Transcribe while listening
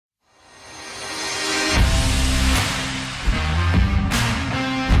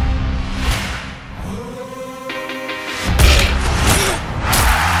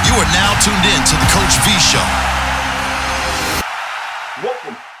Coach V Show.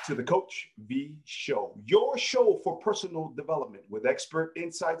 Welcome to the Coach V Show, your show for personal development with expert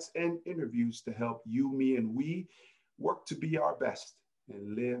insights and interviews to help you, me, and we work to be our best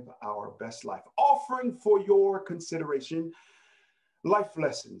and live our best life. Offering for your consideration life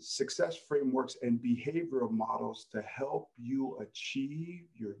lessons, success frameworks, and behavioral models to help you achieve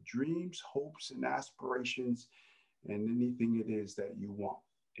your dreams, hopes, and aspirations, and anything it is that you want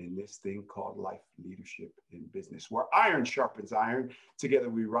in this thing called life, leadership, and business, where iron sharpens iron. Together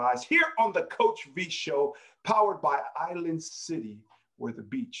we rise here on the Coach V Show, powered by Island City, where the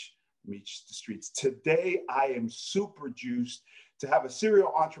beach meets the streets. Today, I am super juiced to have a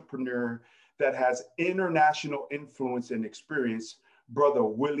serial entrepreneur that has international influence and experience. Brother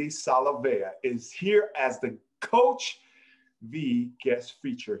Willie Salave'a is here as the Coach V guest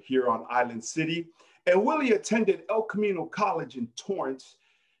feature here on Island City. And Willie attended El Camino College in Torrance,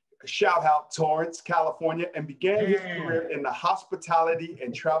 shout out Torrance, California, and began his career in the hospitality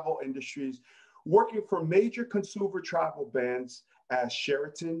and travel industries, working for major consumer travel brands as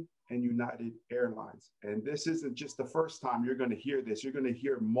Sheraton and United Airlines. And this isn't just the first time you're going to hear this. You're going to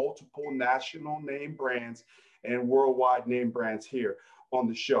hear multiple national name brands and worldwide name brands here on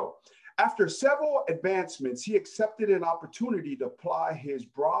the show. After several advancements, he accepted an opportunity to apply his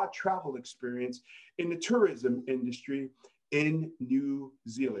broad travel experience in the tourism industry in New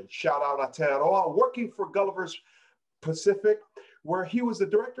Zealand. Shout out Aotearoa, working for Gulliver's Pacific, where he was the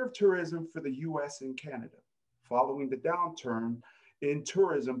director of tourism for the US and Canada. Following the downturn in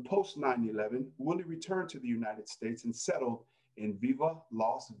tourism post 9/11, Willie returned to the United States and settled in Viva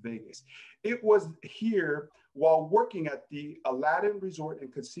Las Vegas. It was here while working at the Aladdin Resort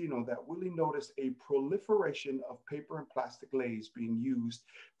and Casino that Willie noticed a proliferation of paper and plastic leis being used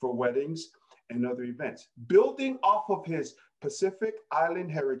for weddings and other events. Building off of his Pacific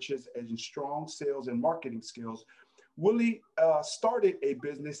Island heritage and strong sales and marketing skills, Willie started a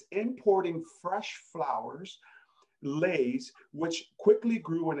business importing fresh flowers, leis, which quickly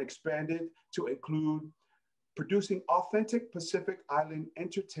grew and expanded to include producing authentic Pacific Island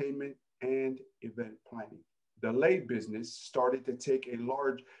entertainment and event planning. The lei business started to take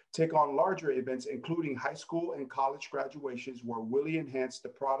on larger events, including high school and college graduations, where Willie enhanced the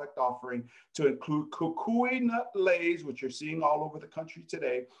product offering to include kukui nut leis, which you're seeing all over the country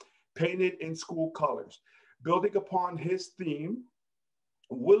today, painted in school colors. Building upon his theme,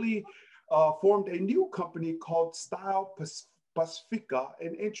 Willie formed a new company called Style Pacifica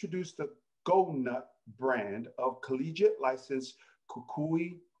and introduced the Go Nut brand of collegiate licensed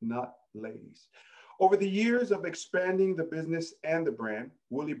kukui nut leis. Over the years of expanding the business and the brand,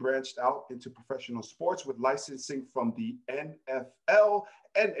 Willie branched out into professional sports with licensing from the NFL,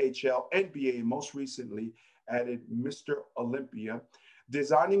 NHL, NBA, most recently added Mr. Olympia,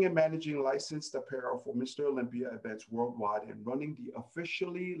 designing and managing licensed apparel for Mr. Olympia events worldwide and running the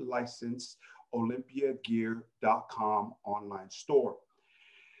officially licensed olympiagear.com online store.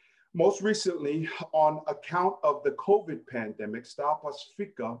 Most recently, on account of the COVID pandemic, Style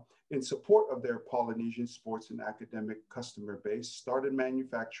Pacifica, in support of their Polynesian sports and academic customer base, started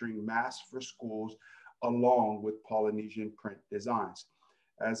manufacturing masks for schools along with Polynesian print designs.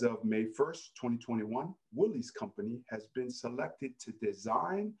 As of May 1st, 2021, Willie's company has been selected to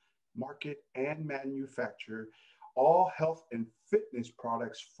design, market, and manufacture all health and fitness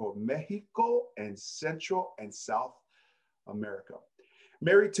products for Mexico and Central and South America.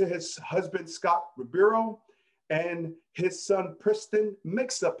 Married to his husband, Scott Ribeiro, and his son, Preston,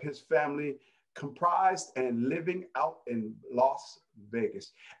 makes up his family, comprised and living out in Las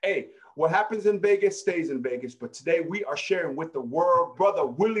Vegas. Hey, what happens in Vegas stays in Vegas, but today we are sharing with the world, brother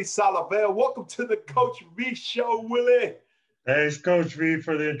Willie Salave'a. Welcome to the Coach V Show, Willie. Thanks, Coach V,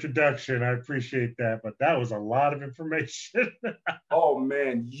 for the introduction. I appreciate that, but that was a lot of information. Oh,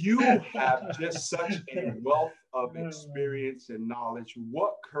 man, you have just such a wealth of experience and knowledge.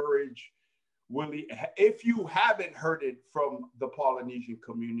 What courage, Willie. If you haven't heard it from the Polynesian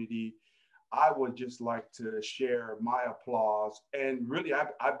community, I would just like to share my applause. And really,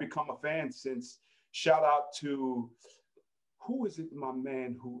 I've become a fan since, shout out to, who is it, my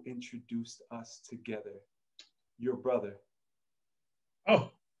man, who introduced us together? Your brother.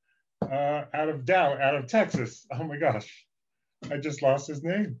 Oh, out of Texas. Oh my gosh. I just lost his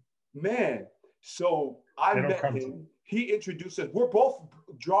name. Man, so I met him. He introduced us. We're both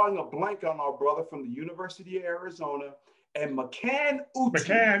drawing a blank on our brother from the University of Arizona, and McCann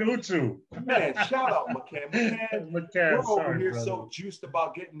Utu. Man, shout out McCann. We're over here brother. So juiced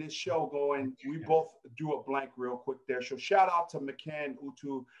about getting this show going. We both drew a blank real quick there. So shout out to McCann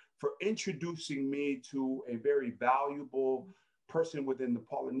Utu for introducing me to a very valuable person within the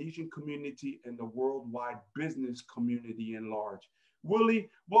Polynesian community and the worldwide business community in large. Willie,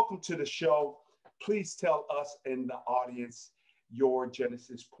 welcome to the show. Please tell us and the audience your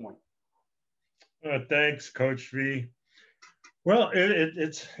genesis point. Thanks, Coach V. Well,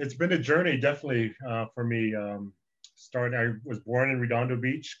 it's been a journey, definitely, for me. I was born in Redondo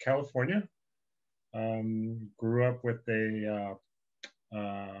Beach, California. Grew up with a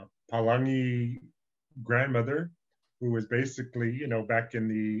Palangi grandmother who was basically, back in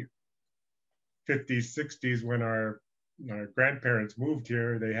the 50s, 60s when our grandparents moved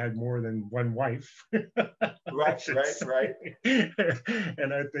here, they had more than one wife. Right.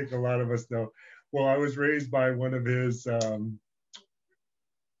 And I think a lot of us know. Well, I was raised by one of his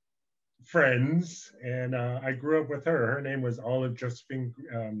friends, and I grew up with her. Her name was Olive Josephine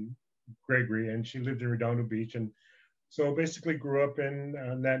Gregory, and she lived in Redondo Beach. And so basically grew up in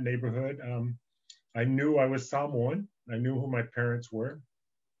that neighborhood. I knew I was Samoan. I knew who my parents were,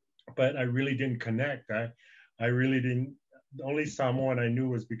 but I really didn't connect. I really didn't. The only Samoan I knew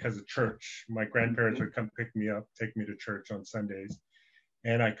was because of church. My grandparents would come pick me up, take me to church on Sundays.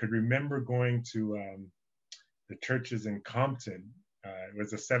 And I could remember going to the churches in Compton. It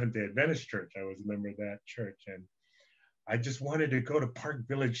was a Seventh-day Adventist church. I was a member of that church. And I just wanted to go to Park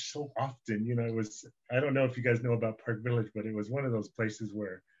Village so often. It was, I don't know if you guys know about Park Village, but it was one of those places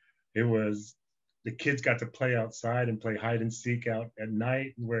where it was, the kids got to play outside and play hide and seek out at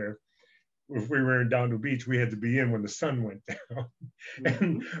night, where if we were in Redondo Beach, we had to be in when the sun went down.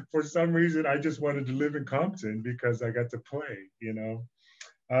 And for some reason, I just wanted to live in Compton because I got to play,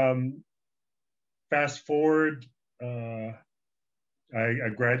 Fast forward, I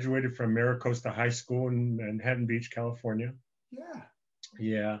graduated from Maricosta High School in Manhattan Beach, California.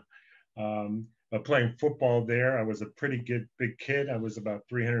 Yeah. But playing football there, I was a pretty good big kid. I was about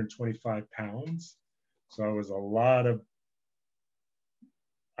 325 pounds. So I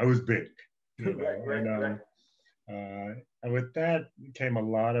was big. And with that came a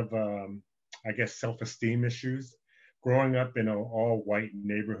lot of, I guess, self-esteem issues. Growing up in an all-white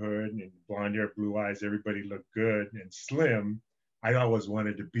neighborhood and blonde hair, blue eyes, everybody looked good and slim. I always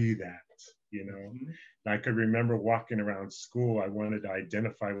wanted to be that, And I could remember walking around school. I wanted to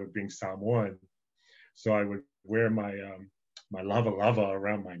identify with being Samoan, so I would wear my my lava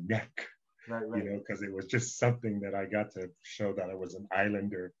around my neck, because it was just something that I got to show that I was an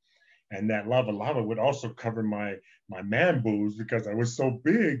islander. And that lava would also cover my man boobs because I was so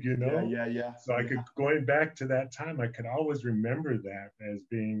big, Yeah. So I could, going back to that time, I could always remember that as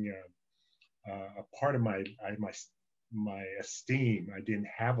being a part of my esteem. I didn't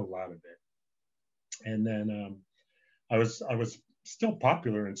have a lot of it. And then I was still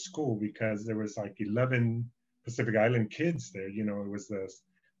popular in school because there was like 11 Pacific Island kids there. It was the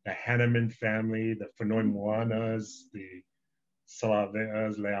Hanneman family, the Fanoi Moanas, the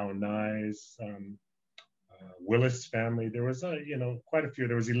Salaveas, Leonais, Willis family. There was quite a few.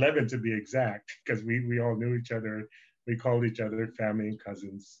 There was 11 to be exact, because we all knew each other. We called each other family and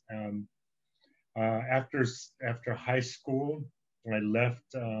cousins. After high school, I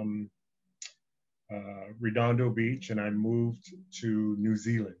left Redondo Beach and I moved to New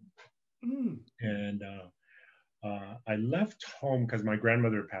Zealand. And I left home because my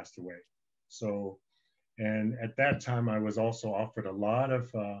grandmother passed away. And at that time, I was also offered a lot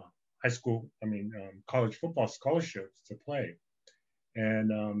of college football scholarships to play.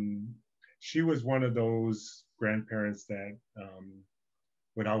 And she was one of those grandparents that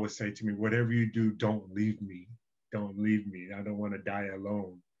would always say to me, whatever you do, don't leave me. Don't leave me. I don't want to die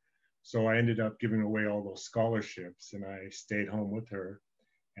alone. So I ended up giving away all those scholarships, and I stayed home with her.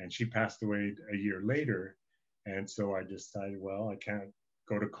 And she passed away a year later. And so I decided, well, I can't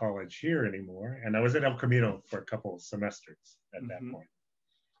go to college here anymore. And I was at El Camino for a couple of semesters at that point.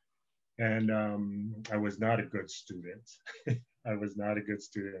 And I was not a good student. I was not a good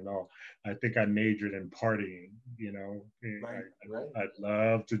student at all. I think I majored in partying, I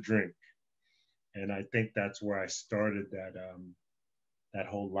love to drink. And I think that's where I started that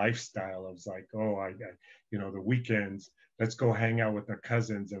whole lifestyle of like, the weekends, let's go hang out with our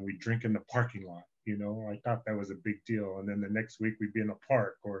cousins and we drink in the parking lot. I thought that was a big deal. And then the next week we'd be in a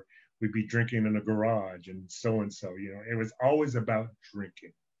park, or we'd be drinking in a garage and so. It was always about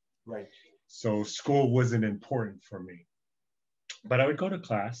drinking. Right. So school wasn't important for me. But I would go to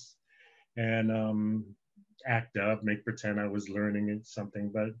class and act up, make pretend I was learning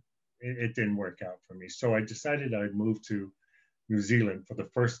something, but it didn't work out for me. So I decided I'd move to New Zealand for the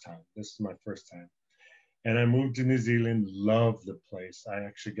first time. This is my first time. And I moved to New Zealand, loved the place. I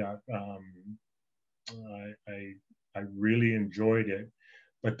actually got, I really enjoyed it.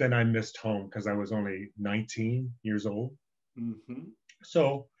 But then I missed home because I was only 19 years old. Mm-hmm.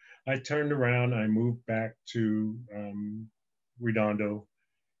 So I turned around, I moved back to Redondo.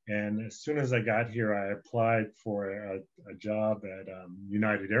 And as soon as I got here, I applied for a job at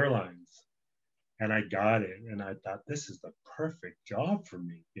United Airlines, and I got it. And I thought, this is the perfect job for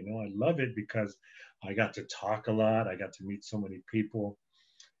me. You know, I love it because I got to talk a lot. I got to meet so many people.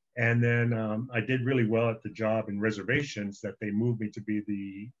 And then I did really well at the job in reservations that they moved me to be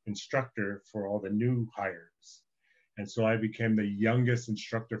the instructor for all the new hires. And so I became the youngest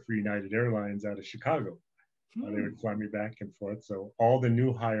instructor for United Airlines out of Chicago. They would fly me back and forth. So all the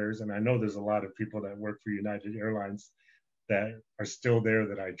new hires, and I know there's a lot of people that work for United Airlines that are still there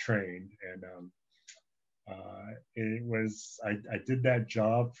that I trained. And I did that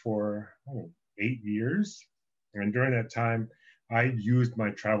job for 8 years. And during that time, I used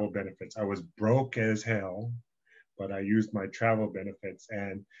my travel benefits. I was broke as hell, but I used my travel benefits.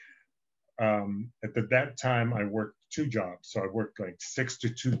 And that time, I worked two jobs. So I worked like 6 to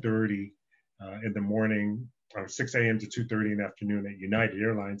 2:30 in the morning, or 6 a.m. to 2:30 in the afternoon at United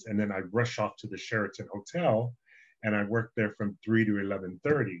Airlines. And then I rush off to the Sheraton Hotel, and I worked there from 3 to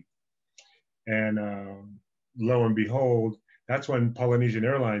 11:30. And lo and behold, that's when Polynesian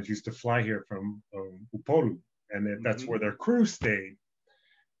Airlines used to fly here from Upolu, and that's where their crew stayed.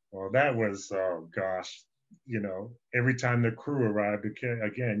 Well, that was, oh gosh, you know, every time the crew arrived,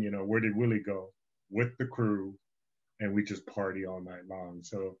 again, you know, where did Willie go? With the crew, and we just party all night long.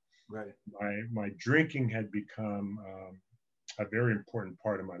 So right. my drinking had become a very important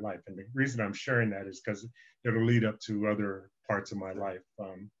part of my life. And the reason I'm sharing that is because it'll lead up to other parts of my life.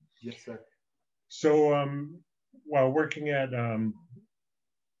 Yes, sir. So while working at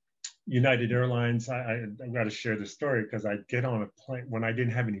United Airlines, I've got to share this story because I'd get on a plane when I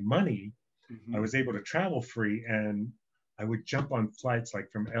didn't have any money. I was able to travel free, and I would jump on flights like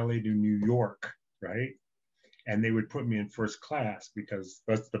from LA to New York, right? And they would put me in first class because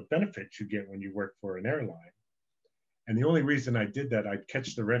that's the benefit you get when you work for an airline. And the only reason I did that, I'd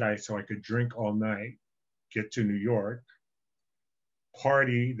catch the red eye so I could drink all night, get to New York,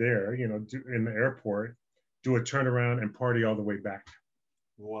 party there, you know, in the airport, do a turnaround and party all the way back.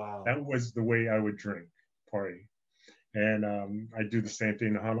 Wow. That was the way I would drink, party. And I do the same thing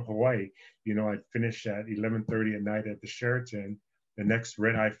in Hawaii. You know, I'd finish at 11:30 at night at the Sheraton. The next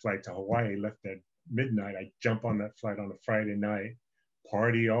red eye flight to Hawaii left at midnight. I'd jump on that flight on a Friday night,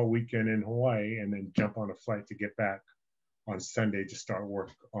 party all weekend in Hawaii, and then jump on a flight to get back on Sunday to start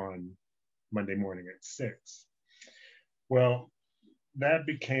work on Monday morning at 6. Well, that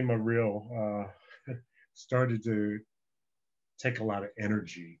became a real, started to take a lot of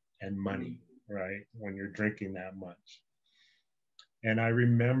energy and money, right? When you're drinking that much. And I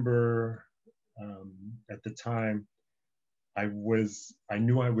remember at the time, I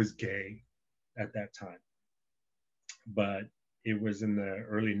knew I was gay at that time, but it was in the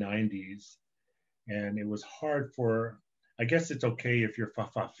early 90s, and it was hard I guess it's okay if you're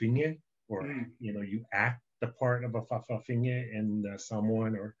fafafinge, or, you know, you act the part of a fafafinge in the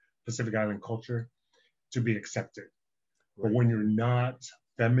Samoan or Pacific Island culture to be accepted. Right. But when you're not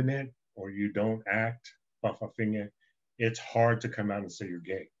feminine or you don't act fafafinge, it's hard to come out and say you're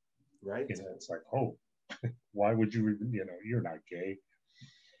gay. Right. You know, it's like, oh, why would you, you know, you're not gay.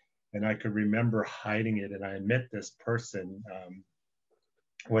 And I could remember hiding it. And I met this person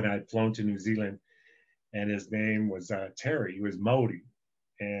when I'd flown to New Zealand, and his name was Terry. He was Maori.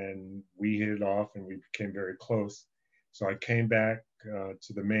 And we hit it off and we became very close. So I came back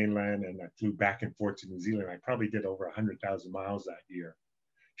to the mainland, and I flew back and forth to New Zealand. I probably did over 100,000 miles that year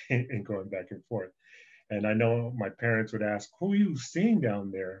in going back and forth. And I know my parents would ask, who are you seeing down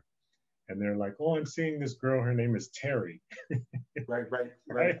there? And they're like, oh, I'm seeing this girl. Her name is Terry.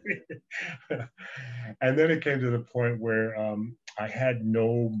 Right. And then it came to the point where I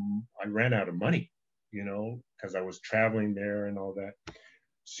ran out of money, you know, because I was traveling there and all that.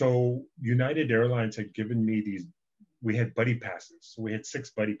 So United Airlines had given me we had buddy passes. So we had 6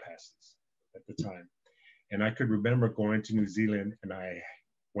 buddy passes at the time. And I could remember going to New Zealand, and I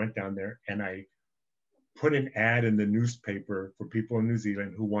went down there and I put an ad in the newspaper for people in New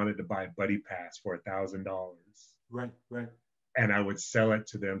Zealand who wanted to buy a buddy pass for $1,000. Right. And I would sell it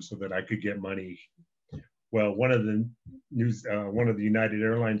to them so that I could get money. Well, one of the United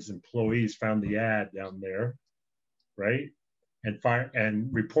Airlines employees found the ad down there, right?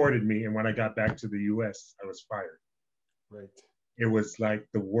 And reported me. And when I got back to the US, I was fired. Right. It was like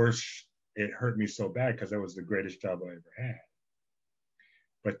the worst. It hurt me so bad because that was the greatest job I ever had.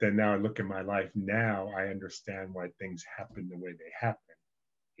 But then now I look at my life now, I understand why things happen the way they happen,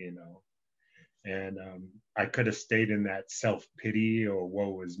 you know. And I could have stayed in that self-pity or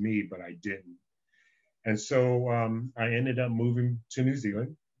woe is me, but I didn't. And so I ended up moving to New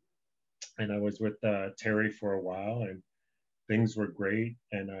Zealand, and I was with Terry for a while, and things were great.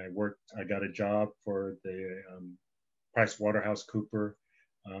 And I got a job for the Price Waterhouse Cooper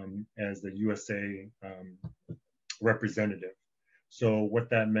as the USA representative. So what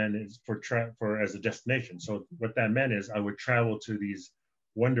that meant is for as a destination. So what that meant is I would travel to these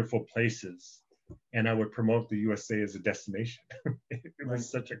wonderful places, and I would promote the USA as a destination. It was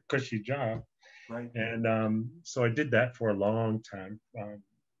such a cushy job. Right. And so I did that for a long time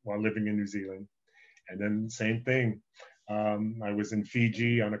while living in New Zealand. And then same thing. I was in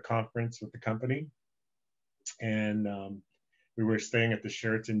Fiji on a conference with the company, and we were staying at the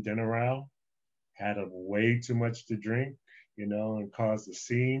Sheraton dinner aisle, had way too much to drink, and caused a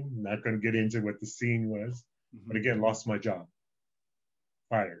scene. Not going to get into what the scene was, but again, lost my job,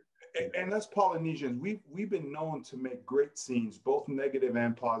 fired. And us Polynesians, we've been known to make great scenes, both negative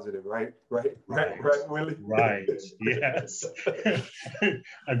and positive, right, Willie? Right, yes.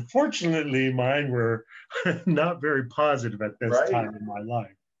 Unfortunately, mine were not very positive at this time in my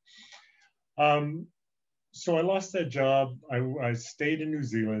life. So I lost that job. I stayed in New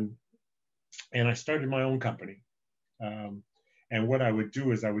Zealand, and I started my own company. And what I would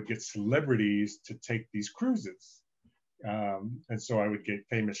do is I would get celebrities to take these cruises. And so I would get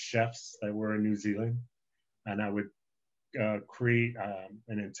famous chefs that were in New Zealand, and I would create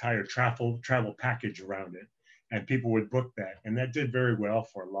an entire travel package around it, and people would book that, and that did very well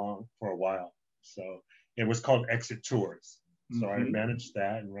for a while. So it was called Exit Tours. So I managed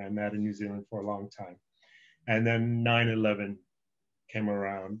that and ran that in New Zealand for a long time. And then 9/11 came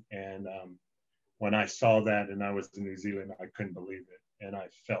around, and when I saw that and I was in New Zealand, I couldn't believe it, and I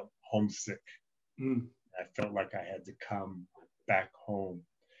felt homesick. I felt like I had to come back home.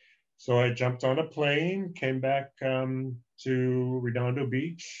 So I jumped on a plane, came back to Redondo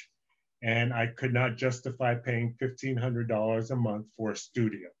Beach, and I could not justify paying $1,500 a month for a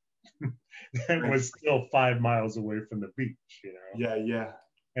studio. That was still 5 miles away from the beach, Yeah.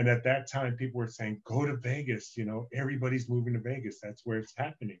 And at that time, people were saying, go to Vegas, everybody's moving to Vegas. That's where it's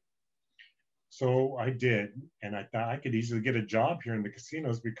happening. So I did, and I thought I could easily get a job here in the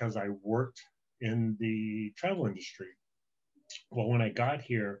casinos because I worked in the travel industry. Well, when I got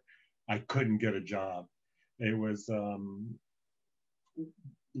here, I couldn't get a job. It was the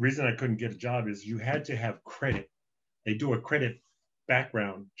reason I couldn't get a job is you had to have credit. They do a credit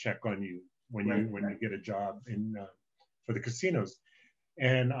background check on you when you get a job for the casinos,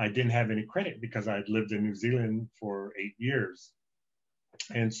 and I didn't have any credit because I'd lived in New Zealand for 8 years,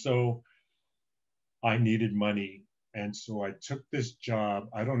 and so I needed money. And so I took this job.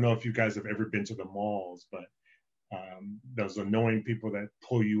 I don't know if you guys have ever been to the malls, but those annoying people that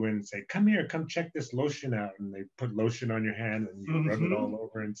pull you in and say, come here, come check this lotion out. And they put lotion on your hand and you rub it all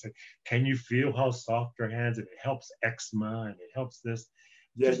over and say, can you feel how soft your hands? And it helps eczema and it helps this.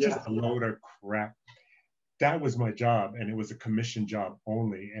 Just a load of crap. That was my job, and it was a commission job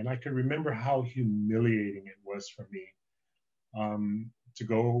only. And I could remember how humiliating it was for me to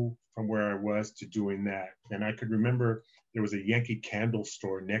go from where I was to doing that. And I could remember there was a Yankee Candle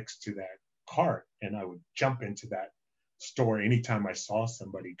store next to that cart, and I would jump into that store anytime I saw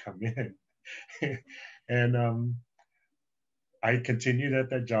somebody come in. And I continued at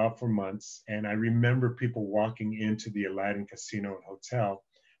that job for months, and I remember people walking into the Aladdin Casino and Hotel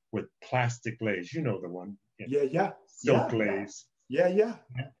with plastic leis, the one. Silk leis. Yeah.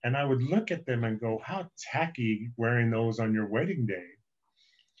 And I would look at them and go, how tacky wearing those on your wedding day.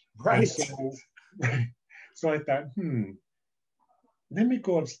 Right. So I thought, let me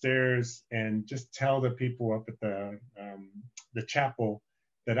go upstairs and just tell the people up at the chapel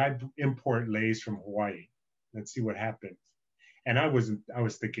that I import leis from Hawaii. Let's see what happens. And I was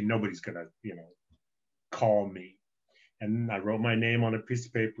thinking nobody's gonna, call me. And I wrote my name on a piece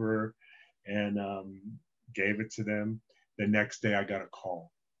of paper and gave it to them. The next day I got a call.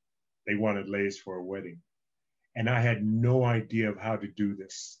 They wanted leis for a wedding. And I had no idea of how to do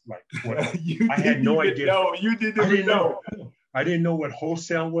this. Like what I had no idea. No, you didn't know. I didn't know what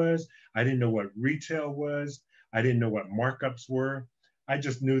wholesale was. I didn't know what retail was. I didn't know what markups were. I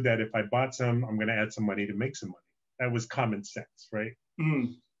just knew that if I bought some, I'm going to add some money to make some money. That was common sense, right?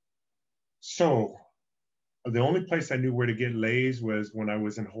 So the only place I knew where to get leis was when I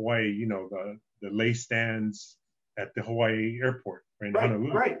was in Hawaii, the lei stands at the Hawaii airport in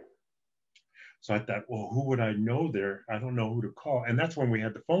Honolulu. Right. So I thought, well, who would I know there? I don't know who to call. And that's when we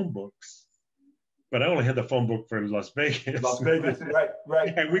had the phone books. But I only had the phone book for Las Vegas.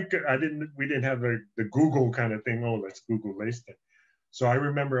 Right. And we didn't have the Google kind of thing. Oh, let's Google leis. So I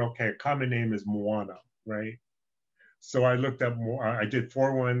remember, okay, a common name is Moana, right? So I looked up more. I did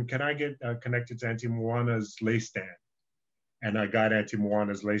 4-1. Can I get connected to Auntie Moana's lace stand? And I got Auntie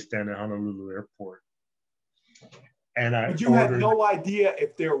Moana's lace stand at Honolulu Airport. And I But you had ordered. no idea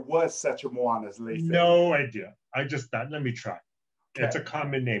if there was such a Moana's lace stand. No idea. I just thought, let me try. Okay. It's a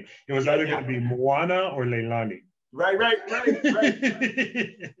common name. It was either going to be Moana or Leilani. Right.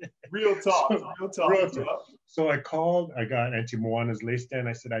 Real talk. So I called. I got Auntie Moana's lace stand.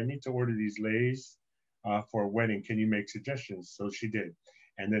 I said, I need to order these leis for a wedding. Can you make suggestions? So she did.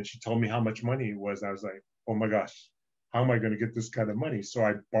 And then she told me how much money it was. I was like, oh my gosh, how am I going to get this kind of money? So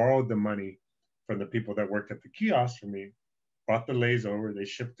I borrowed the money from the people that worked at the kiosk for me, brought the leis over, they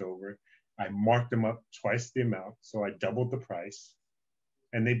shipped over. I marked them up twice the amount. So I doubled the price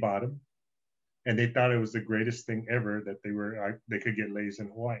and they bought them. And they thought it was the greatest thing ever that they could get leis in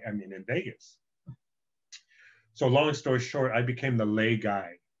Hawaii, in Vegas. So long story short, I became the lei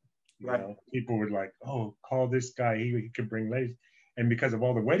guy. You know, people were like, oh, call this guy, he could bring leis. And because of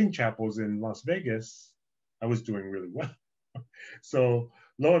all the wedding chapels in Las Vegas, I was doing really well. So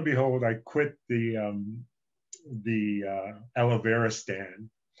lo and behold, I quit the aloe vera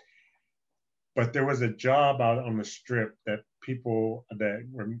stand. But there was a job out on the strip that people they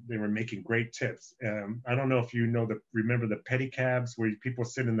were making great tips. I don't know if you remember the pedicabs where people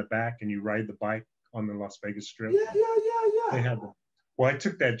sit in the back and you ride the bike on the Las Vegas Strip. Yeah. They had them. Well, I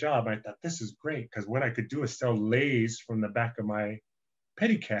took that job. I thought this is great because what I could do is sell leis from the back of my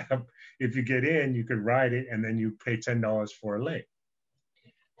pedicab. If you get in, you could ride it and then you pay $10 for a lei.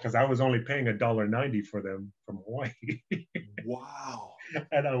 Because I was only paying $1.90 for them from Hawaii. Wow.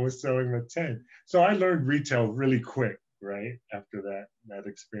 And I was selling them 10. So I learned retail really quick, right? After that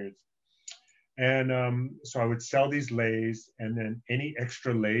experience. And so I would sell these leis, and then any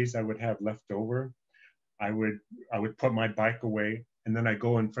extra leis I would have left over, I would put my bike away, and then I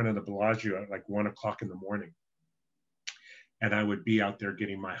go in front of the Bellagio at like 1 o'clock in the morning. And I would be out there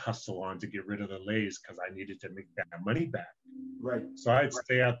getting my hustle on to get rid of the leis because I needed to make that money back. Right. So I'd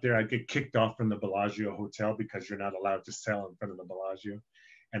stay out there. I'd get kicked off from the Bellagio hotel because you're not allowed to sell in front of the Bellagio.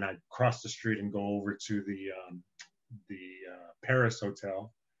 And I'd cross the street and go over to the Paris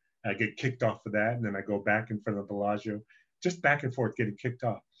hotel. I'd get kicked off of that. And then I go back in front of the Bellagio, just back and forth, getting kicked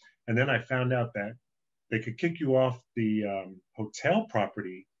off. And then I found out that they could kick you off the hotel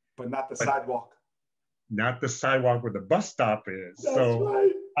property. But not the sidewalk. Not the sidewalk where the bus stop is. That's so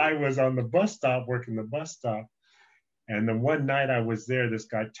right. I was on the bus stop, working the bus stop. And then one night I was there, this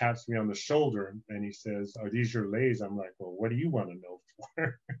guy taps me on the shoulder and he says, are these your leis? I'm like, well, what do you want to know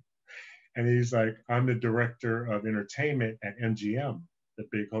for? And he's like, I'm the director of entertainment at MGM, the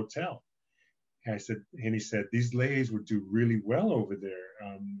big hotel. And he said, these leis would do really well over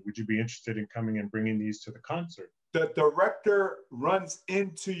there. Would you be interested in coming and bringing these to the concert? The director runs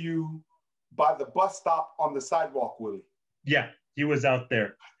into you by the bus stop on the sidewalk, Willie. Yeah, he was out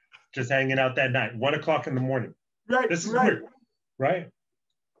there just hanging out that night, 1 o'clock in the morning. Right, this is weird, right?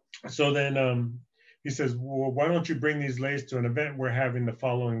 So then he says, well, why don't you bring these leis to an event we're having the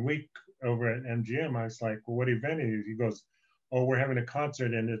following week over at MGM? I was like, well, what event is it? He goes, oh, we're having a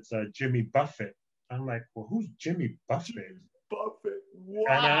concert and it's Jimmy Buffett. I'm like, well, who's Jimmy Buffett? Jimmy Buffett,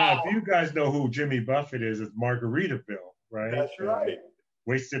 wow. And if you guys know who Jimmy Buffett is, it's Margaritaville, right? That's right.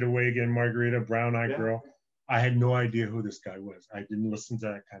 Wasted Away Again, Margarita, Brown Eyed Girl. I had no idea who this guy was. I didn't listen to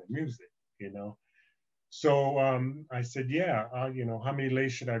that kind of music, you know? So I said, yeah, how many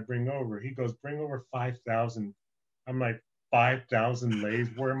leis should I bring over? He goes, bring over 5,000. I'm like, 5,000 leis?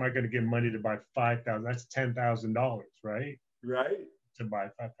 Where am I going to get money to buy 5,000? That's $10,000, right? Right. To buy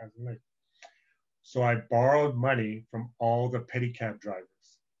 5,000 leis. So I borrowed money from all the pedicab drivers.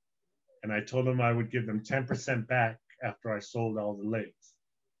 And I told them I would give them 10% back after I sold all the leis.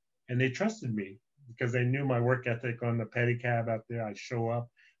 And they trusted me because they knew my work ethic on the pedicab out there. I'd show up,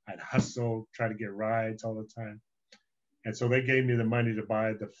 I'd hustle, try to get rides all the time. And so they gave me the money to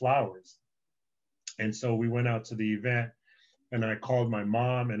buy the flowers. And so we went out to the event and I called my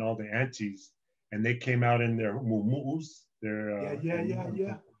mom and all the aunties and they came out in their muumuus.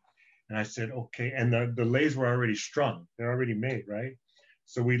 Yeah. And I said, okay. And the leis were already strung. They're already made, right?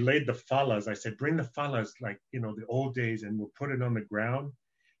 So we laid the falas. I said, bring the falas like, the old days and we'll put it on the ground.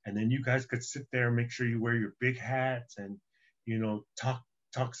 And then you guys could sit there and make sure you wear your big hats and,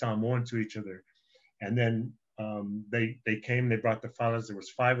 talk Samoan to each other. And then they came, they brought the falas. There was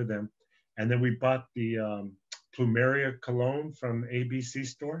 5 of them. And then we bought the Plumeria cologne from ABC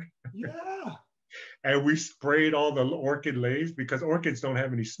store. Yeah. And we sprayed all the orchid leis because orchids don't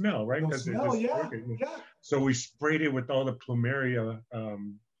have any smell, right? No smell, yeah. So we sprayed it with all the Plumeria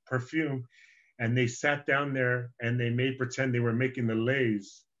perfume, and they sat down there and they made pretend they were making the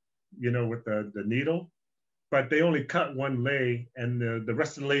leis, with the needle. but they only cut one lei, and the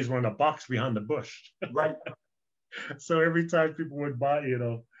rest of the leis were in a box behind the bush. Right. So every time people would buy,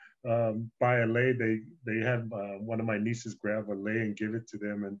 buy a lei, they had one of my nieces grab a lei and give it to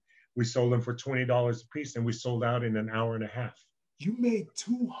them, and we sold them for $20 a piece, and we sold out in an hour and a half. You made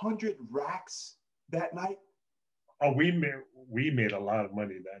 200 racks that night? Oh, we made a lot of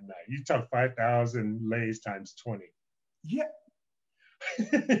money that night. You talk 5,000 leis times 20. Yeah.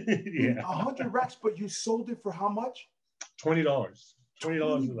 Yeah. 100 racks, but you sold it for how much? $20. $20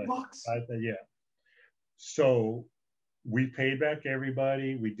 a lei. bucks. Yeah. So we paid back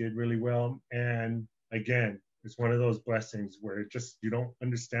everybody. We did really well. And again, it's one of those blessings where it just, you don't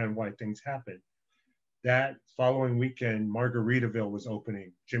understand why things happen. That following weekend, Margaritaville was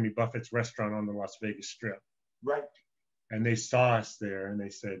opening, Jimmy Buffett's restaurant on the Las Vegas Strip. Right. And they saw us there and they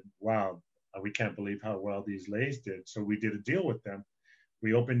said, wow, we can't believe how well these leis did. So we did a deal with them.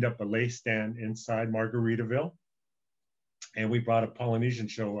 We opened up a lei stand inside Margaritaville, and we brought a Polynesian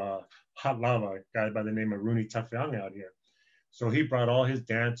show, Hot Lava, a guy by the name of Rooney Tafiang out here. So he brought all his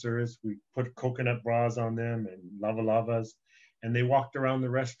dancers. We put coconut bras on them and lava lavas, and they walked around the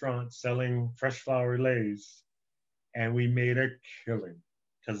restaurant selling fresh flower leis, and we made a killing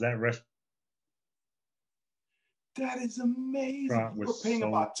because that restaurant. That is amazing. Was We're paying so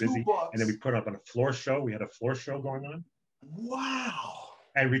about busy. $2. And then we put up on a floor show. We had a floor show going on. Wow.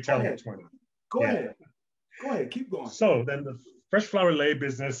 And retailing at 20. Go ahead. Go ahead. Keep going. So then the fresh flower lei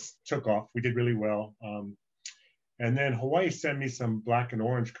business took off. We did really well. And then Hawaii sent me some black and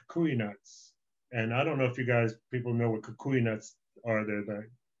orange kukui nuts. And I don't know if people know what kukui nuts are.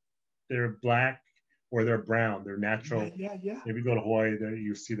 They're black or they're brown. They're natural. Yeah. If you go to Hawaii,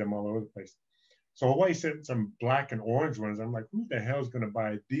 you see them all over the place. So Hawaii sent some black and orange ones. I'm like, who the hell is going to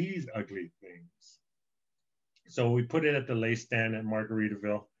buy these ugly things? So we put it at the lei stand at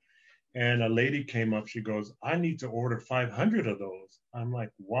Margaritaville. And a lady came up. She goes, I need to order 500 of those. I'm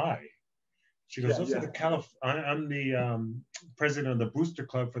like, why? She goes, those are the I'm the president of the booster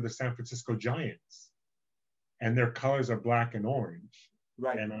club for the San Francisco Giants. And their colors are black and orange.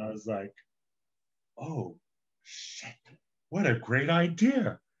 Right. And I was like, oh, shit, what a great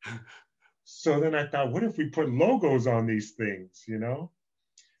idea. So then I thought, what if we put logos on these things,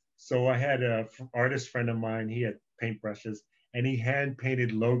 So I had an artist friend of mine, he had paintbrushes, and he hand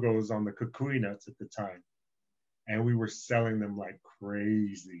painted logos on the kukui nuts at the time. And we were selling them like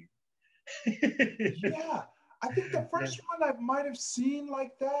crazy. Yeah, I think the first one I might have seen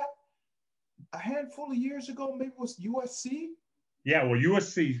like that a handful of years ago, maybe was USC. Yeah, well,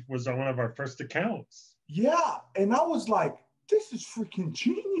 USC was one of our first accounts. Yeah, and I was like, this is freaking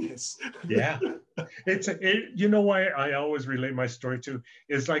genius. Yeah. You know why I always relate my story to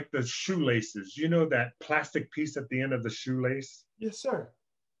is like the shoelaces. You know that plastic piece at the end of the shoelace? Yes, sir.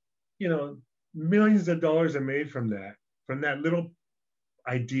 Millions of dollars are made from that little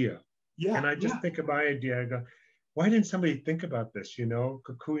idea. Yeah. And I just think of my idea. I go, why didn't somebody think about this?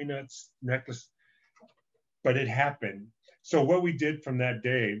 Kukui nuts, necklace. But it happened. So what we did from that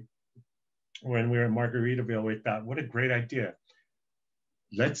day when we were in Margaritaville, we thought, what a great idea.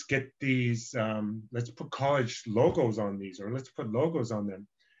 Let's get these, let's put college logos on these, or let's put logos on them.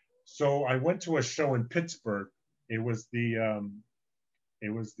 So I went to a show in Pittsburgh. It was the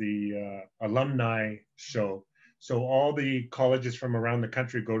alumni show. So all the colleges from around the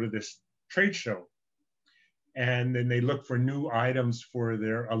country go to this trade show, and then they look for new items for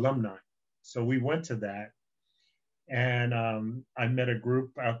their alumni. So we went to that, and I met a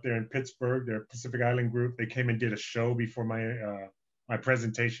group out there in Pittsburgh, their Pacific Island group. They came and did a show before my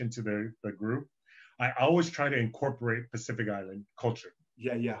presentation to the group. I always try to incorporate Pacific Island culture.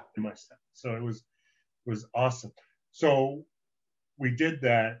 Yeah. In my stuff. So it was awesome. So we did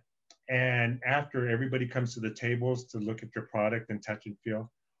that, and after everybody comes to the tables to look at your product and touch and feel,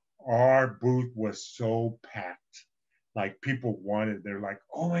 our booth was so packed. Like people they're like,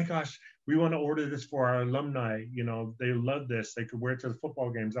 oh my gosh, we want to order this for our alumni. They love this. They could wear it to the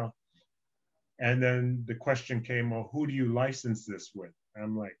football games. And then the question came, well, who do you license this with? And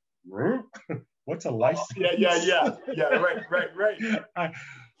I'm like, what's a license? Yeah. Right.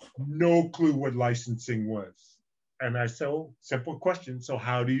 No clue what licensing was. And I said, simple question. So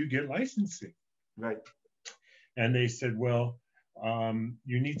how do you get licensing? Right. And they said, well,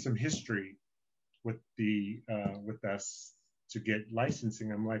 you need some history with us to get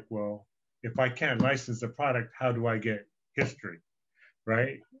licensing. I'm like, well, if I can't license the product, how do I get history?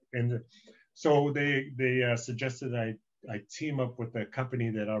 Right. And so they suggested I team up with a company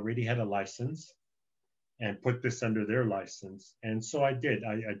that already had a license and put this under their license. And so I did.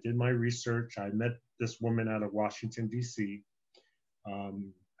 I did my research. I met this woman out of Washington, D.C.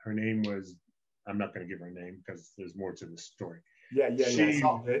 Her name was I'm not going to give her name because there's more to the story. Yeah. It's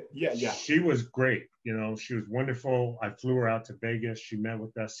all good. Yeah. She was great. You know, she was wonderful. I flew her out to Vegas. She met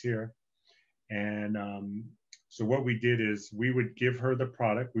with us here. And so what we did is we would give her the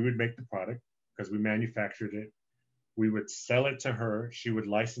product. We would make the product because we manufactured it. We would sell it to her. She would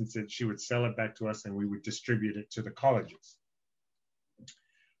license it. She would sell it back to us, and we would distribute it to the colleges.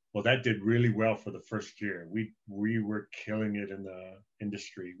 Well, that did really well for the first year. We were killing it in the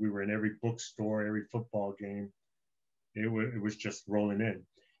industry. We were in every bookstore, every football game. It was just rolling in.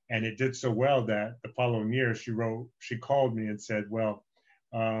 And it did so well that the following year she called me and said, well,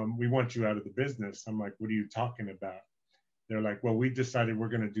 we want you out of the business. I'm like, what are you talking about? They're like, well, we decided we're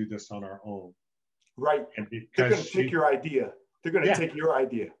going to do this on our own. Right. And they're going to take your idea. They're going to take your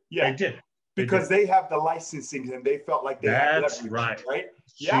idea. Yeah. They did. Because they have the licensing and they felt like they had leverage, right?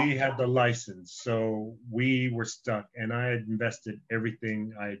 Yeah. She had the license. So we were stuck, and I had invested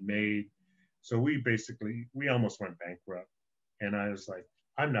everything I had made. So we almost went bankrupt. And I was like,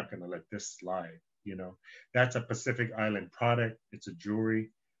 I'm not going to let this slide. You know, that's a Pacific Island product. It's a jewelry.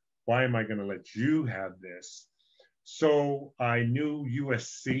 Why am I going to let you have this? So I knew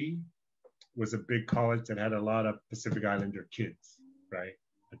USC was a big college that had a lot of Pacific Islander kids, right,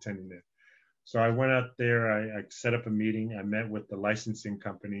 attending it. So I went out there, I set up a meeting, I met with the licensing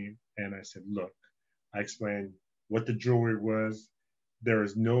company, and I said, look, I explained what the jewelry was. There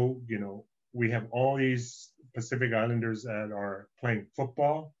is no, you know, we have all these Pacific Islanders that are playing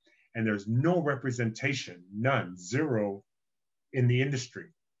football, and there's no representation, none, zero, in the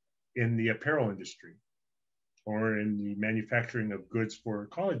industry, in the apparel industry, or in the manufacturing of goods for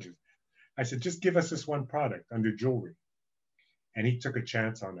colleges. I said, just give us this one product under jewelry. And he took a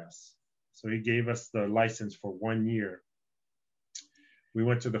chance on us. So he gave us the license for 1 year. We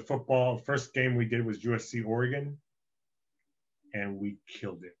went to the football. First game we did was USC Oregon, and we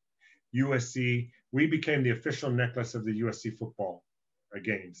killed it. USC, we became the official necklace of the USC football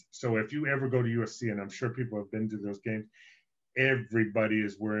games. So if you ever go to USC, and I'm sure people have been to those games, everybody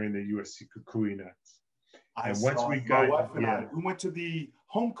is wearing the USC kukui nuts. And once we got, my wife and I, we went to the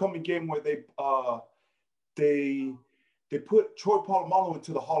homecoming game where they put Troy Polamalu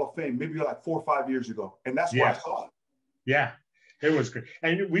into the Hall of Fame, maybe like 4 or 5 years ago, and that's where I saw it. Yeah, it was great,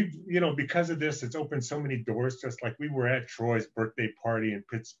 and we, you know, because of this, it's opened so many doors. Just like we were at Troy's birthday party in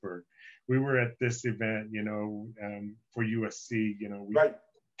Pittsburgh, we were at this event, you know, for USC, you know,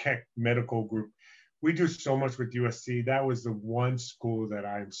 Keck Medical Group. We do so much with USC. That was the one school that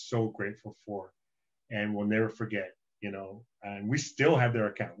I'm so grateful for, and we'll never forget, you know. And we still have their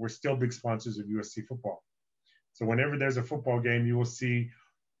account. We're still big sponsors of USC football. So whenever there's a football game, you will see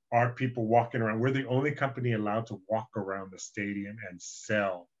our people walking around. We're the only company allowed to walk around the stadium and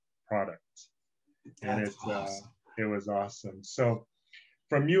sell products. And it's awesome. It was awesome. So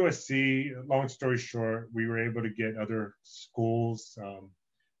from USC, long story short, we were able to get other schools,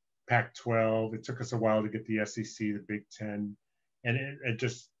 Pac-12. It took us a while to get the SEC, the Big Ten, and it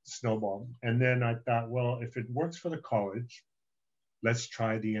just snowballed. And then I thought, well, if it works for the college, let's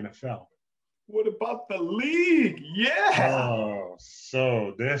try the NFL. What about the league? Yeah. Oh,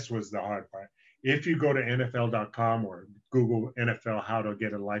 so this was the hard part. If you go to NFL.com or Google NFL how to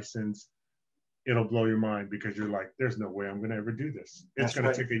get a license, it'll blow your mind because you're like, there's no way I'm going to ever do this. It's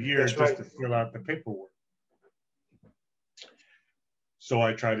going to take a year just to fill out the paperwork. So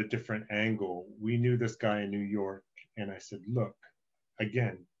I tried a different angle. We knew this guy in New York, and I said, look,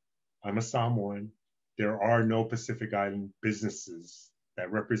 again, I'm a Samoan. There are no Pacific Island businesses that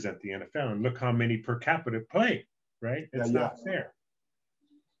represent the NFL. And look how many per capita play, right? It's not fair.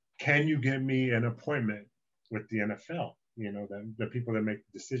 Can you give me an appointment with the NFL? You know, the people that make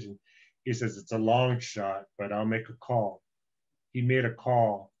the decision. He says, it's a long shot, but I'll make a call. He made a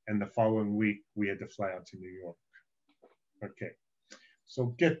call, and the following week, we had to fly out to New York. Okay, so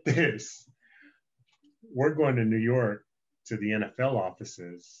get this. We're going to New York to the NFL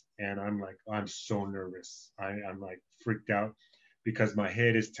offices, and I'm like, I'm so nervous. I'm like freaked out because my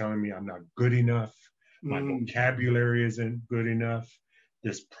head is telling me I'm not good enough. My vocabulary isn't good enough.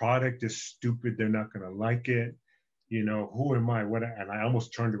 This product is stupid. They're not going to like it. You know, who am I? And I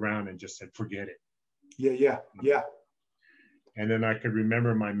almost turned around and just said, forget it. Yeah. And then I could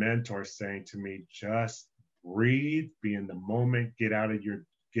remember my mentor saying to me, just breathe, be in the moment, get out of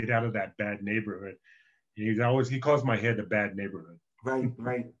that bad neighborhood. And he calls my head the bad neighborhood.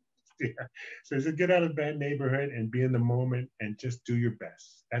 Right. Yeah. So he said, get out of the bad neighborhood and be in the moment and just do your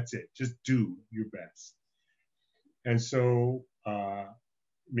best. That's it. Just do your best. And so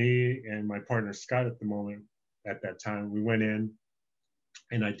me and my partner, Scott, at that time, we went in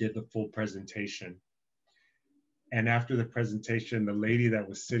and I did the full presentation. And after the presentation, the lady that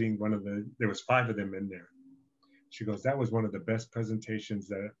was sitting, there was 5 of them in there. She goes, that was one of the best presentations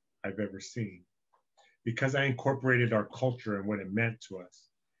that I've ever seen, because I incorporated our culture and what it meant to us.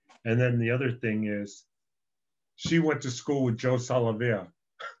 And then the other thing is, she went to school with Joe Salavea.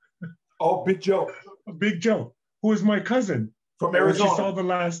 Oh, Big Joe. Big Joe, who is my cousin. From Arizona. When she saw the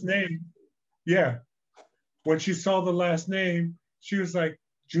last name, yeah. When she saw the last name, she was like,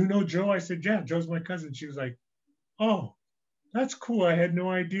 do you know Joe? I said, yeah, Joe's my cousin. She was like, oh, that's cool. I had no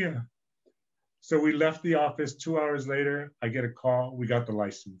idea. So we left the office. 2 hours later, I get a call. We got the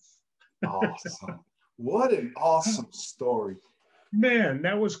license. Awesome. What an awesome story. Man,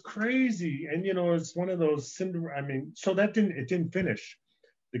 that was crazy. And, you know, it's one of those, so it didn't finish.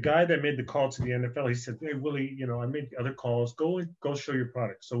 The guy that made the call to the NFL, he said, hey, Willie, you know, I made other calls. Go show your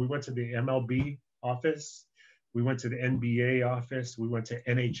product. So we went to the MLB office. We went to the NBA office. We went to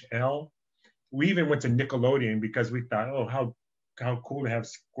NHL. We even went to Nickelodeon because we thought, oh, how cool to have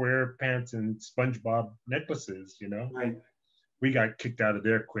square pants and SpongeBob necklaces, you know? Right. We got kicked out of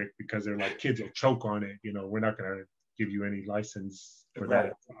there quick because they're like, kids will choke on it. You know, we're not going to give you any license for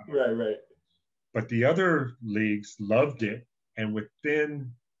that. Right. But the other leagues loved it. And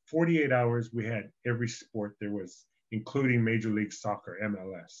within 48 hours, we had every sport there was, including Major League Soccer,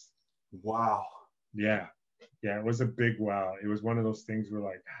 MLS. Wow. Yeah, it was a big wow. It was one of those things where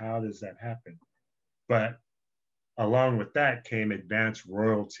like, how does that happen? But along with that came advanced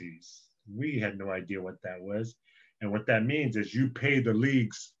royalties. We had no idea what that was. And what that means is you pay the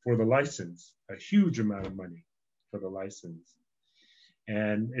leagues for the license, a huge amount of money for the license.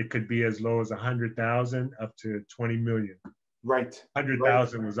 And it could be as low as 100,000 up to 20 million. Right.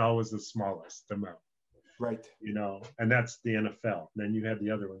 100,000 was always the smallest amount. Right. You know, and that's the NFL. Then you have the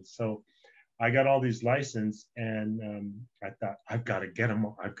other ones. So I got all these licenses, and I thought, I've got to get them.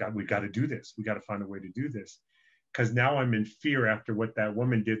 We got to do this. We got to find a way to do this. Because now I'm in fear after what that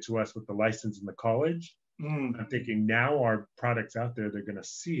woman did to us with the license in the college. I'm thinking now our product's out there, they're going to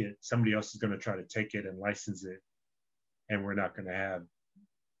see it. Somebody else is going to try to take it and license it. And we're not going to have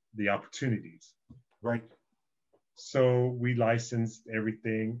the opportunities. Right. So we licensed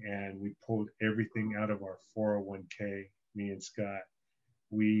everything, and we pulled everything out of our 401k, me and Scott.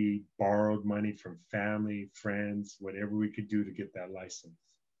 We borrowed money from family, friends, whatever we could do to get that license.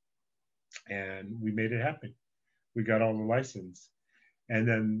 And we made it happen. We got all the license. And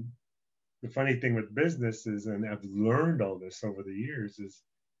then the funny thing with business is, and I've learned all this over the years, is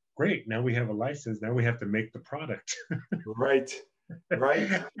great. Now we have a license. Now we have to make the product. Right.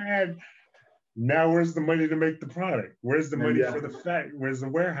 And now where's the money to make the product? Where's the money for the fact? Where's the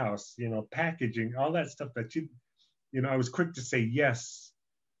warehouse? You know, packaging, all that stuff that you know, I was quick to say yes.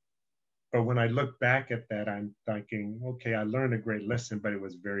 But when I look back at that, I'm thinking, okay, I learned a great lesson, but it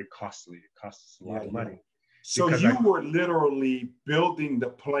was very costly. It cost us a lot of money. So you were literally building the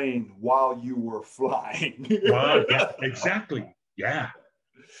plane while you were flying. Well, yeah, exactly. Yeah,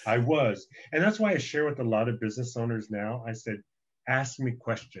 I was. And that's why I share with a lot of business owners now. I said, ask me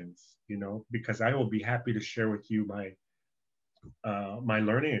questions, you know, because I will be happy to share with you my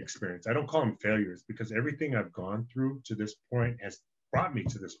learning experience. I don't call them failures, because everything I've gone through to this point has brought me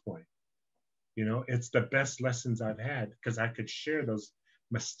to this point. You know, it's the best lessons I've had, because I could share those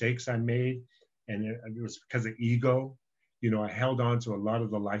mistakes I made. And it was because of ego. You know, I held on to a lot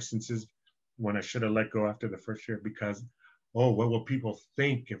of the licenses when I should have let go after the first year, because, oh, what will people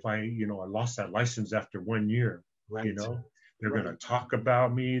think if I lost that license after 1 year? Right. You know, they're going to talk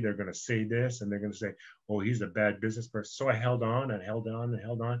about me. They're going to say this, and they're going to say, oh, he's a bad business person. So I held on and held on and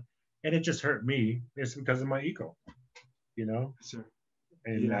held on. And it just hurt me. It's because of my ego, you know? Sure.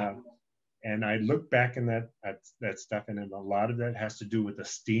 And I look back in that stuff, and a lot of that has to do with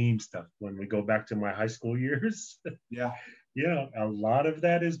esteem stuff. When we go back to my high school years, yeah, a lot of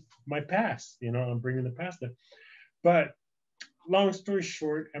that is my past. You know, I'm bringing the past up. But long story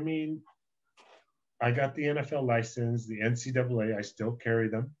short, I mean, I got the NFL license, the NCAA. I still carry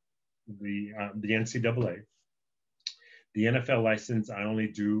them. The NCAA, the NFL license, I only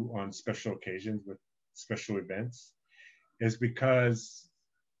do on special occasions with special events, is because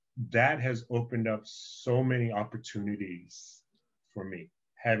that has opened up so many opportunities for me,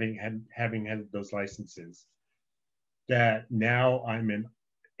 having had those licenses, that now I'm in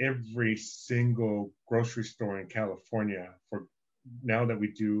every single grocery store in California. For now that we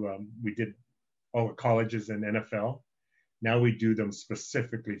did all the colleges and NFL, now we do them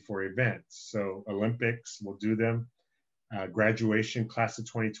specifically for events. So Olympics, we'll do them. Graduation, class of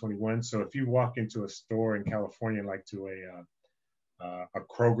 2021. So if you walk into a store in California, like to a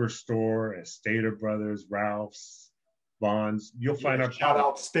Kroger store, a Stater Brothers, Ralph's, Bonds. You'll find Yeah, our shout product.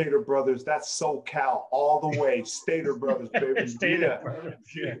 out Stater Brothers. That's SoCal all the way. Stater Brothers, baby. Stater Brothers,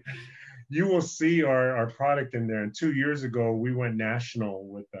 yeah. You will see our product in there. And 2 years ago, we went national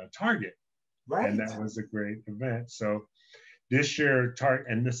with Target. Right. And that was a great event. So this year,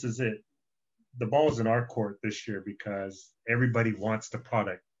 and this is it. The ball's in our court this year because everybody wants the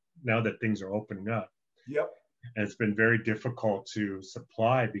product now that things are opening up. Yep. And it's been very difficult to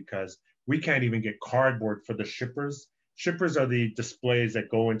supply because we can't even get cardboard for the shippers. Shippers are the displays that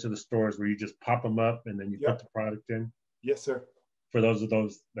go into the stores where you just pop them up and then you put the product in. Yes, sir. For those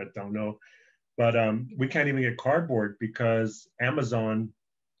that don't know. But we can't even get cardboard because Amazon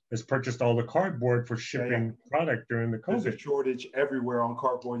has purchased all the cardboard for shipping product during the COVID. There's a shortage everywhere on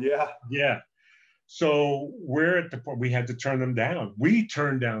cardboard. Yeah. Yeah. So we're at the point we had to turn them down. We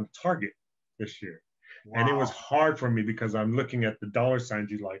turned down Target this year. Wow. And it was hard for me because I'm looking at the dollar signs.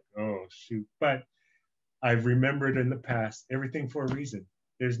 You're like, oh, shoot. But I've remembered in the past, everything for a reason.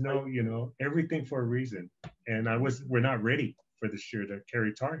 There's no, everything for a reason. And we're not ready for this year to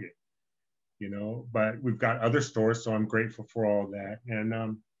carry Target, but we've got other stores. So I'm grateful for all that.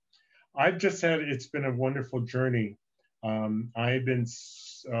 And I've just it's been a wonderful journey. I've been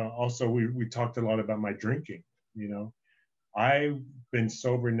also, we talked a lot about my drinking, I've been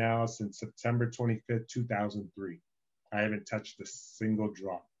sober now since September 25th, 2003. I haven't touched a single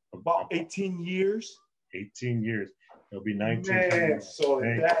drop. About 18 years? 18 years. It'll be 19. Man, so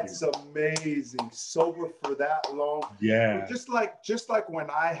that's amazing. Sober for that long. Yeah. But just like when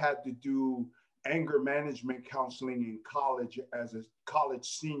I had to do anger management counseling in college as a college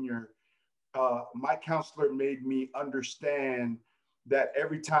senior, my counselor made me understand that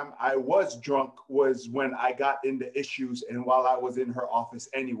every time I was drunk was when I got into issues and while I was in her office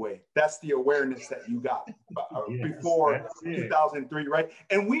anyway. That's the awareness that you got before 2003, right?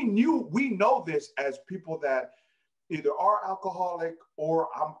 And we know this as people that either are alcoholic or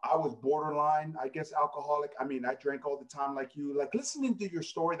I was borderline, I guess, alcoholic. I mean, I drank all the time like you. Like listening to your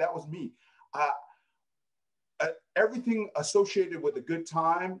story, that was me. Everything associated with a good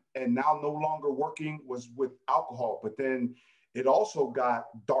time and now no longer working was with alcohol. But then it also got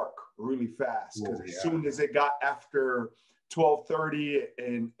dark really fast because as soon as it got after 12:30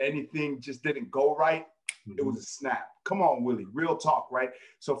 and anything just didn't go right, it was a snap. Come on, Willie, real talk, right?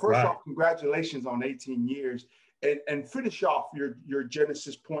 So first off, congratulations on 18 years and finish off your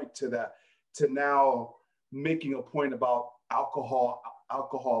genesis point to now making a point about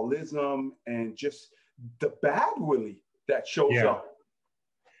alcoholism and just the bad Willie that shows up.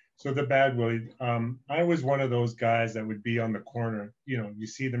 So the bad Willie, I was one of those guys that would be on the corner. You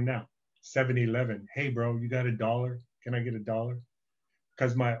see them now, 7-Eleven. Hey, bro, you got $1? Can I get $1?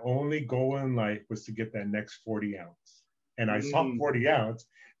 Because my only goal in life was to get that next 40 ounce. And I saw 40 ounce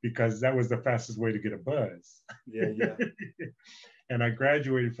because that was the fastest way to get a buzz. Yeah. And I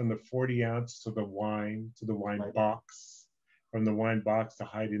graduated from the 40 ounce to the wine box, from the wine box to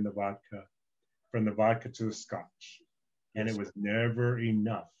hiding the vodka, from the vodka to the scotch. And it was never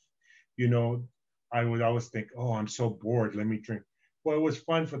enough. I would always think, oh, I'm so bored. Let me drink. Well, it was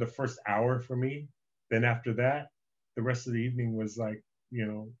fun for the first hour for me. Then after that, the rest of the evening was like,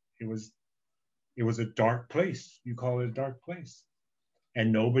 it was a dark place. You call it a dark place.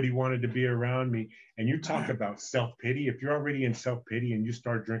 And nobody wanted to be around me. And you talk about self-pity. If you're already in self-pity and you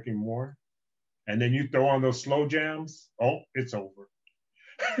start drinking more, and then you throw on those slow jams, oh, it's over.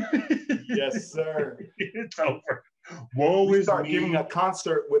 Yes, sir. It's over. Woe we is start me. Giving a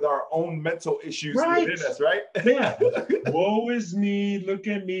concert with our own mental issues within us, right? Yeah. Woe is me. Look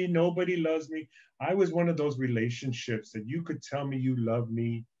at me. Nobody loves me. I was one of those relationships that you could tell me you love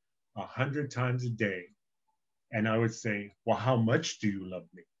me 100 times a day. And I would say, well, how much do you love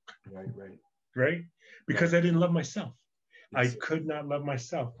me? Right? Because I didn't love myself. Yes, I could not love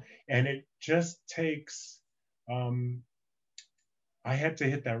myself. And it just takes, I had to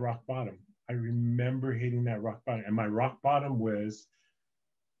hit that rock bottom. I remember hitting that rock bottom. And my rock bottom was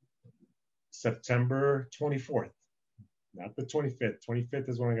September 24th, not the 25th. 25th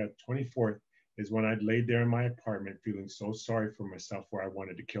is when I got 24th is when I laid there in my apartment feeling so sorry for myself where I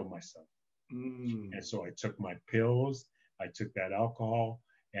wanted to kill myself. And so I took my pills, I took that alcohol,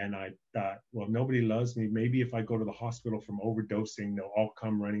 and I thought, well, nobody loves me. Maybe if I go to the hospital from overdosing, they'll all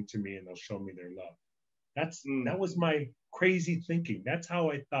come running to me and they'll show me their love. That was my crazy thinking. That's how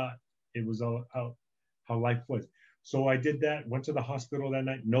I thought it was all how life was. So I did that, went to the hospital that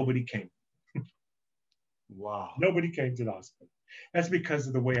night. Nobody came. Wow. Nobody came to the hospital. That's because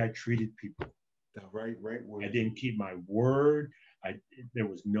of the way I treated people. The right word. I didn't keep my word. There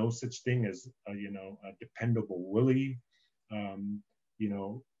was no such thing as, a dependable Willie.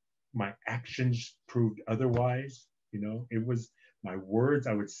 My actions proved otherwise. You know, it was my words.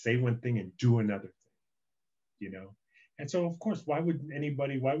 I would say one thing and do another thing, you know. And so, of course, why would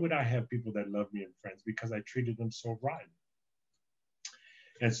I have people that love me and friends? Because I treated them so rotten.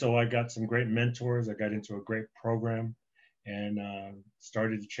 And so I got some great mentors. I got into a great program and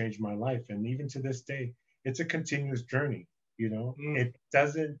started to change my life. And even to this day, it's a continuous journey. You know, it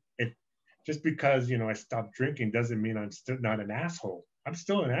doesn't, it just because, you know, I stopped drinking doesn't mean I'm still not an asshole. I'm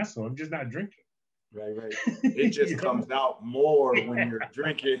still an asshole. I'm just not drinking. Right, right. It just comes out more when you're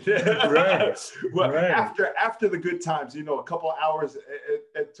drinking. Right. Well, Right. after the good times, you know, a couple of hours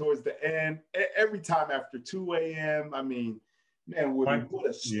towards the end, every time after 2 a.m. I mean, man, Willie, what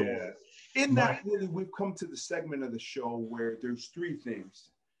a story. Yeah. In that, Willie, we've come to the segment of the show where there's three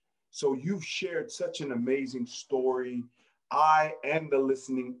things. So you've shared such an amazing story. I and the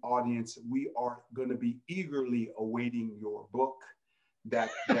listening audience, we are going to be eagerly awaiting your book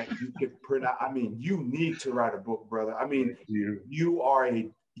that you could print out. I mean, you need to write a book, brother. I mean, you are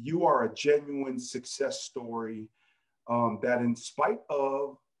a genuine success story that, in spite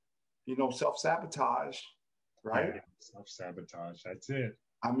of, you know, self-sabotage, right? Yeah, self-sabotage. That's it.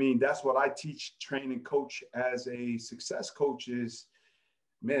 I mean, that's what I teach, train, and coach as a success coach is,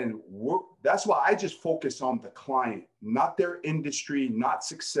 man, that's why I just focus on the client, not their industry, not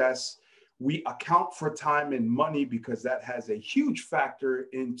success. We account for time and money because that has a huge factor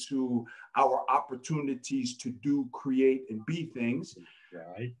into our opportunities to do, create, and be things.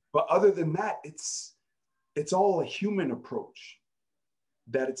 Right. But other than that, it's all a human approach,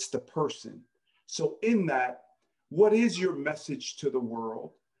 that it's the person. So in that, what is your message to the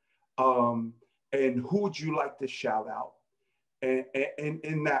world? And who would you like to shout out? And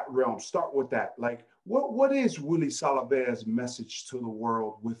in that realm, start with that. Like, what is Willie Salavea's message to the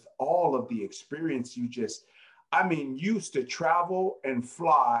world with all of the experience you just, I mean, used to travel and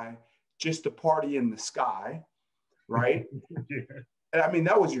fly just to party in the sky, right? Yeah. And I mean,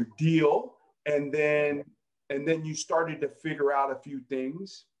 that was your deal. And then you started to figure out a few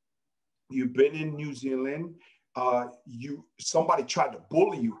things. You've been in New Zealand. Somebody tried to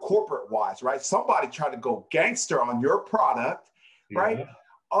bully you corporate wise, right? Somebody tried to go gangster on your product. Right? Yeah.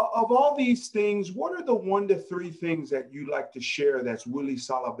 Of all these things, what are the 1 to 3 things that you like to share that's Willie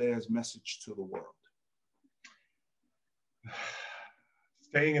Salavea's message to the world?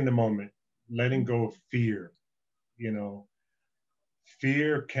 Staying in the moment, letting go of fear. You know,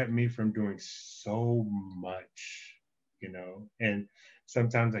 fear kept me from doing so much, you know, and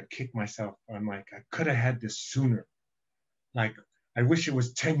sometimes I kick myself. I'm like, I could have had this sooner. Like, I wish it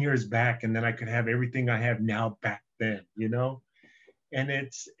was 10 years back and then I could have everything I have now back then, you know? And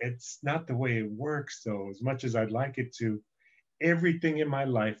it's not the way it works, though. As much as I'd like it to, everything in my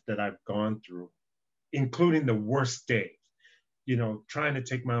life that I've gone through, including the worst days, you know, trying to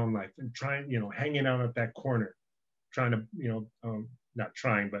take my own life and trying, you know, hanging out at that corner, trying to, you know, not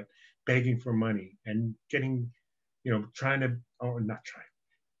trying, but begging for money and getting, you know, not trying,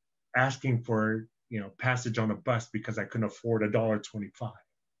 asking for, you know, passage on a bus because I couldn't afford $1.25.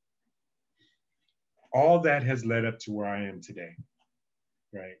 All that has led up to where I am today.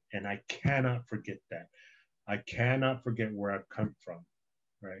 Right. And I cannot forget that. I cannot forget where I've come from.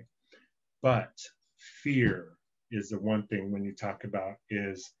 Right. But fear is the one thing when you talk about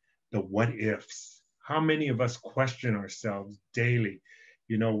is the what ifs. How many of us question ourselves daily?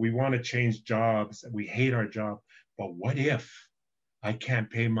 You know, we want to change jobs. We hate our job. But what if I can't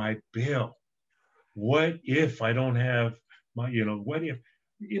pay my bill? What if I don't have my, you know, what if,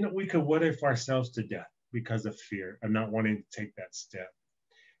 you know, we could what if ourselves to death because of fear and not wanting to take that step.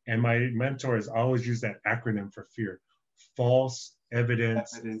 And my mentors always use that acronym for fear: false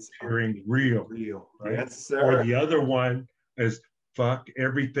evidence appearing real. Right? Yes, sir. Or the other one is fuck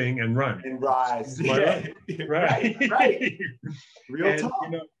everything and run. And rise. Yeah. Right. Right. Real talk. You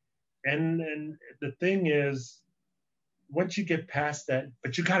know, and the thing is, once you get past that,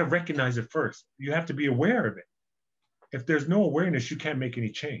 but you got to recognize it first. You have to be aware of it. If there's no awareness, you can't make any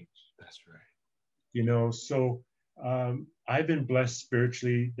change. That's right. You know, so I've been blessed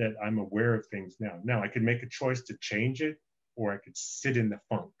spiritually that I'm aware of things now. Now I could make a choice to change it, or I could sit in the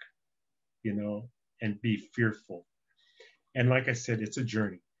funk, you know, and be fearful. And like I said, it's a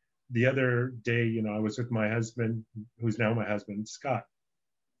journey. The other day, you know, I was with my husband, who's now my husband, Scott.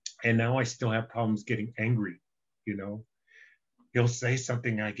 And now I still have problems getting angry, you know. He'll say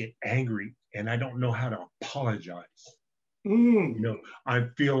something, I get angry, and I don't know how to apologize. You know, I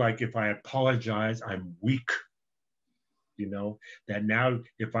feel like if I apologize, I'm weak. You know, that now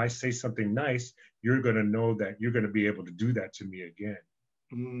if I say something nice, you're going to know that you're going to be able to do that to me again.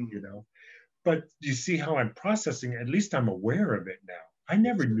 You know, but you see how I'm processing? At least I'm aware of it now. I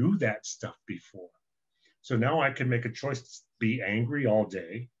never knew that stuff before. So now I can make a choice to be angry all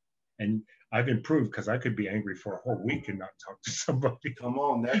day. And I've improved because I could be angry for a whole week and not talk to somebody. Come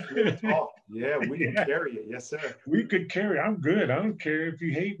on, that's real talk. Yeah, we can Yeah, carry it. Yes, sir. we could carry. I'm good. I don't care if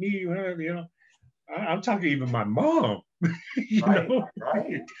you hate me. You know, I'm talking even my mom. You Right, know,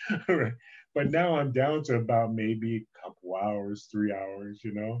 right. but now I'm down to about maybe a couple hours, 3 hours.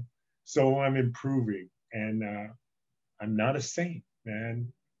 You know, so I'm improving, and I'm not a saint,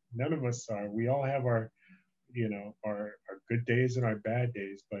 man. None of us are. We all have our, you know, our good days and our bad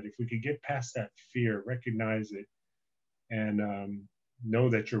days. But if we could get past that fear, recognize it, and know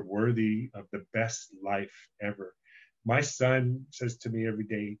that you're worthy of the best life ever. My son says to me every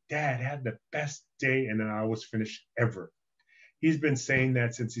day, Dad, had the best day, and then I always finish ever. He's been saying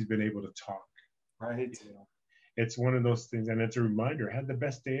that since he's been able to talk. Right. You know, it's one of those things, and it's a reminder, had the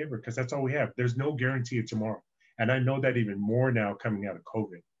best day ever, because that's all we have. There's no guarantee of tomorrow. And I know that even more now coming out of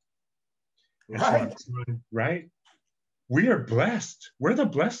COVID. And so Right. I'm trying, right? We are blessed. We're the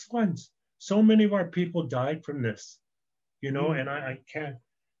blessed ones. So many of our people died from this, you know, and I can't,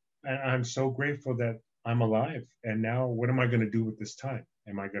 I'm so grateful that I'm alive. And now what am I going to do with this time?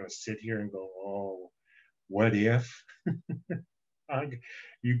 Am I going to sit here and go, oh, what if?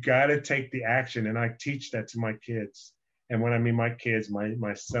 You got to take the action. And I teach that to my kids. And when I mean my kids,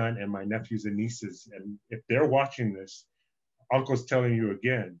 my son and my nephews and nieces, and if they're watching this, Uncle's telling you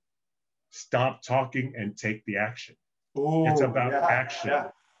again, stop talking and take the action. It's Oh, about yeah, action, yeah.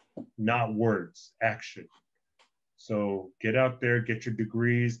 not words, action. So get out there, get your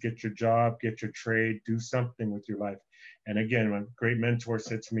degrees, get your job, get your trade, do something with your life. And again, my great mentor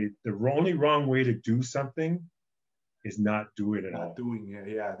said to me, the only wrong way to do something is not do it at Not all. doing it.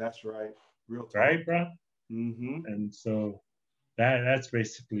 Yeah, that's right. Real talk. Right, bro? Mm-hmm. And so that's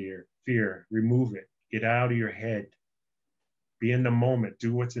basically your fear. Remove it. Get out of your head. Be in the moment.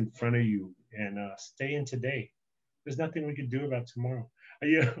 Do what's in front of you, and stay in today. There's nothing we can do about tomorrow.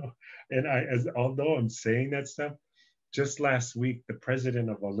 You know, and although I'm saying that stuff, just last week the president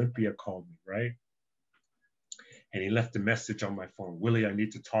of Olympia called me, right? And he left a message on my phone. Willie, I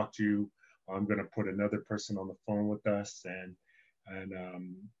need to talk to you. I'm going to put another person on the phone with us, and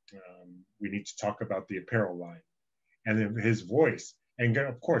we need to talk about the apparel line. And then his voice, and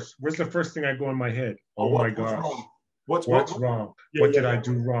of course, where's the first thing I go in my head? Oh, Oh my what's gosh, wrong? what's wrong? Yeah, What yeah, did I yeah.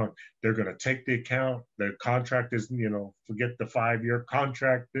 do wrong? They're going to take the account. The contract is, you know, forget the 5-year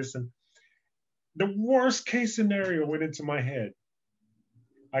contract. This and the worst case scenario went into my head.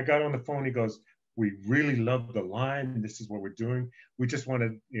 I got on the phone. He goes, "We really love the line. This is what we're doing. We just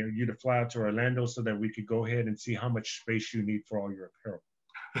wanted, you know, you to fly out to Orlando so that we could go ahead and see how much space you need for all your apparel."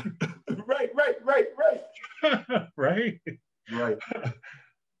 Right. Right? Right.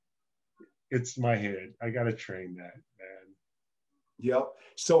 It's my head. I got to train that, man. Yep.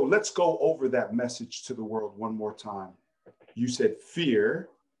 So let's go over that message to the world one more time. You said fear,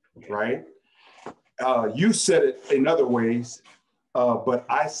 right? You said it in other ways, but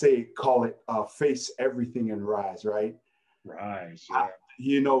I say call it face everything and rise, right? Rise, yeah.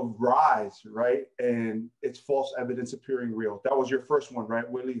 You know, rise, right? And it's false evidence appearing real. That was your first one, right,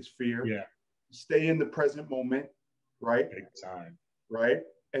 Willie? Is fear. Yeah. Stay in the present moment, right? Big time. Right.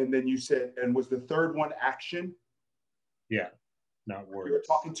 And then you said, and was the third one action? Yeah. Not words. You were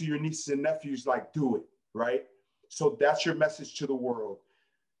talking to your nieces and nephews, like, do it, right? So that's your message to the world.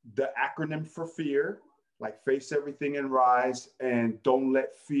 The acronym for fear, like face everything and rise, and don't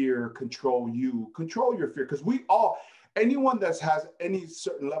let fear control you. Control your fear, because we all, anyone that has any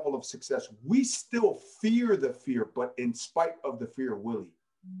certain level of success, we still fear the fear, but in spite of the fear, Willie,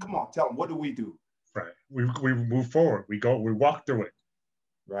 come on, tell them, what do we do? Right. We move forward. We walk through it.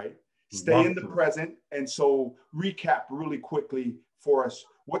 Right. Stay in the present. And so recap really quickly for us.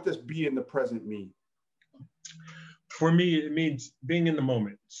 What does be in the present mean? For me, it means being in the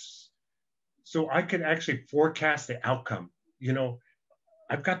moment. So I can actually forecast the outcome. You know,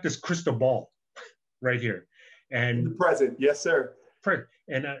 I've got this crystal ball right here. And in the present. Yes, sir.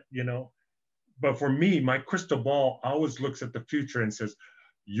 And, you know, but for me, my crystal ball always looks at the future and says,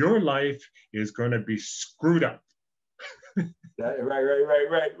 your life is going to be screwed up.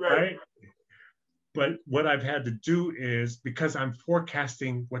 Right. But what I've had to do is, because I'm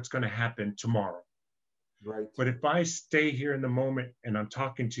forecasting what's going to happen tomorrow. Right. But if I stay here in the moment and I'm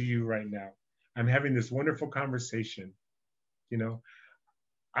talking to you right now, I'm having this wonderful conversation, you know,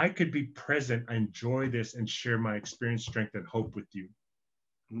 I could be present, I enjoy this and share my experience, strength, and hope with you.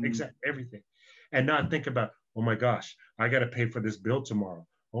 Exactly, everything. And not think about, oh my gosh, I got to pay for this bill tomorrow.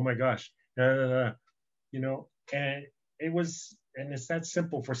 Oh my gosh, you know, and it's that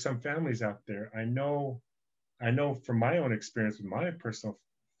simple for some families out there. I know from my own experience with my personal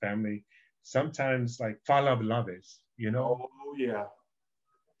family, sometimes like Falabellaves, you know? Oh, yeah.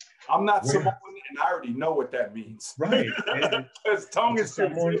 I'm not Samoan, Where, and I already know what that means. right. Because tongue It's a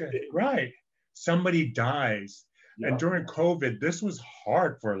is Samoan, twisted. right. Somebody dies. And Yeah. during COVID, this was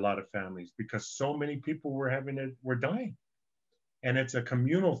hard for a lot of families because so many people were dying. And it's a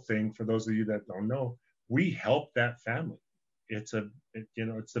communal thing. For those of you that don't know, we help that family. It's a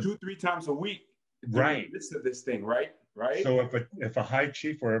 2, 3 times a week during the right. midst of this thing, right? Right? So if a high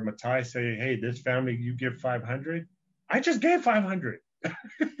chief or a Matai say, hey, this family, you give 500, I just gave 500.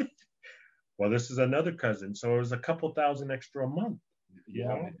 Well, this is another cousin. So it was a couple thousand extra a month, you Yeah,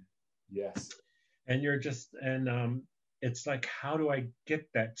 know? man. Yes. And it's like, how do I get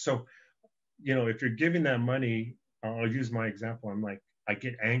that? So, if you're giving that money, I'll use my example. I'm like, I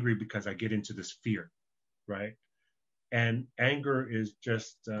get angry because I get into this fear, right? And anger is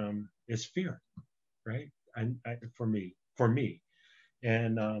just is fear, right? For me,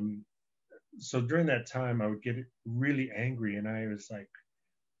 and so during that time, I would get really angry, and I was like,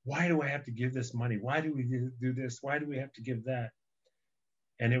 why do I have to give this money? Why do we do this? Why do we have to give that?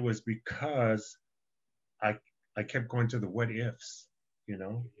 And it was because I I kept going to the what ifs, you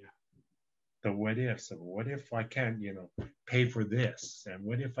know, Yeah. the what ifs of what if I can't, pay for this, and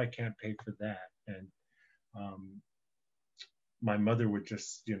what if I can't pay for that, and um, my mother would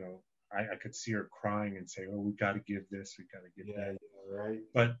just, I could see her crying and say, oh, we got to give this, we got to give Yeah, that. yeah, right.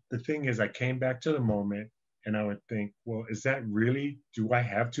 But the thing is, I came back to the moment and I would think, well, is that really, do I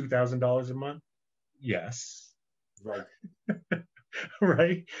have $2,000 a month? Yes. Right. Right.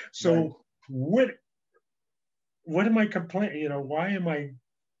 Right. So what am I complaining? Why am I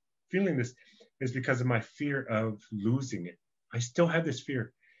feeling this? Is because of my fear of losing it. I still have this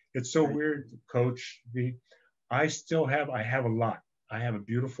fear. It's so Right. weird, Coach V. I have a lot. I have a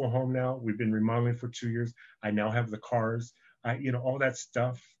beautiful home now. We've been remodeling for 2 years. I now have the cars. All that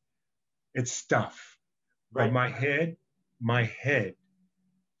stuff. It's stuff. But Right. my head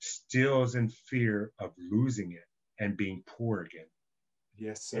still is in fear of losing it and being poor again.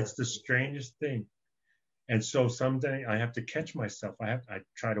 Yes, It's sir. the strangest thing. And so someday I have to catch myself. I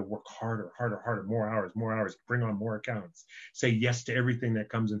try to work harder, harder, harder, more hours, bring on more accounts, say yes to everything that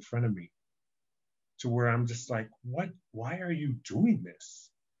comes in front of me, to where I'm just like, why are you doing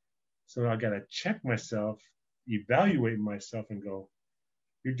this? So I got to check myself, evaluate myself, and go,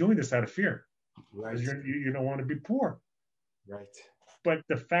 you're doing this out of fear because Right. you don't want to be poor. Right. But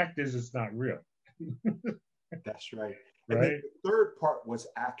the fact is, it's not real, That's right. And then right? the third part was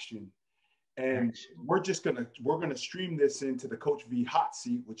action. And Action. we're gonna stream this into the Coach V hot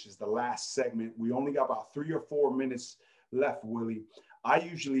seat, which is the last segment. We only got about 3 or 4 minutes left, Willie. I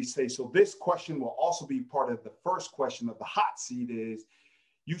usually say so. This question will also be part of the first question of the hot seat. Is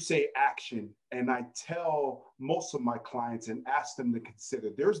you say action, and I tell most of my clients and ask them to consider.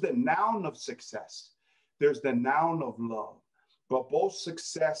 There's the noun of success. There's the noun of love. But both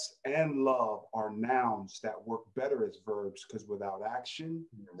success and love are nouns that work better as verbs because without action,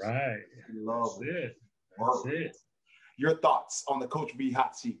 Right. love That's it. That's work. it. Your thoughts on the Coach V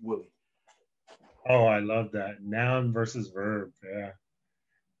hot seat, Willie? Oh, I love that. Noun versus verb. Yeah.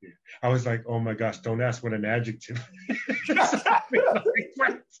 Yeah. I was like, oh my gosh, don't ask what an adjective is.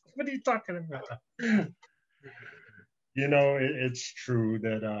 What are you talking about? It's true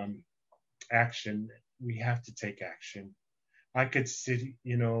that action, we have to take action. I could sit,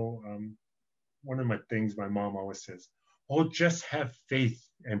 one of my things my mom always says, oh, just have faith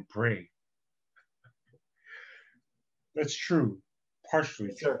and pray. That's true, partially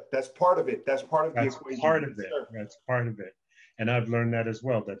Yes, true. sir. That's part of it. That's part of the That's equation. part of Yes, it. sir. That's part of it. And I've learned that as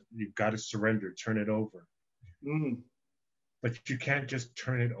well, that you've got to surrender, turn it over. Mm. But you can't just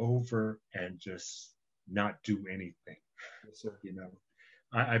turn it over and just not do anything. Yes, sir.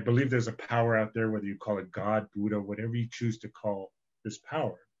 I believe there's a power out there, whether you call it God, Buddha, whatever you choose to call this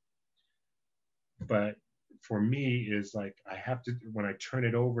power. But for me is like, I have to, when I turn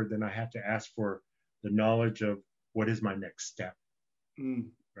it over, then I have to ask for the knowledge of what is my next step. Mm.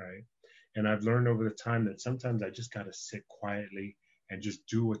 Right. And I've learned over the time that sometimes I just got to sit quietly and just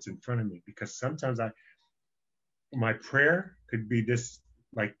do what's in front of me, because sometimes my prayer could be this,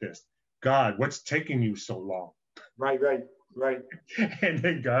 like this: God, what's taking you so long? Right, right, right. And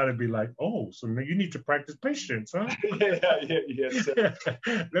then God would be like, oh, so now you need to practice patience, huh? Yeah, yeah, yes, sir.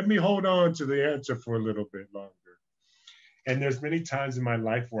 Let me hold on to the answer for a little bit longer. And there's many times in my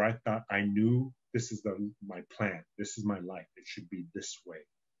life where I thought I knew this is my plan. This is my life. It should be this way.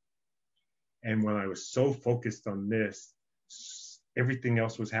 And when I was so focused on this, everything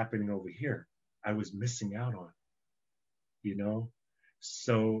else was happening over here. I was missing out on, you know?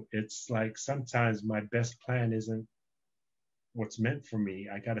 So it's like sometimes my best plan isn't what's meant for me,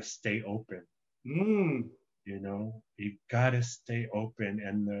 I got to stay open. Mm, You know, you got to stay open,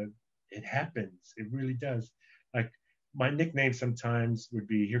 and it happens. It really does. Like my nickname sometimes would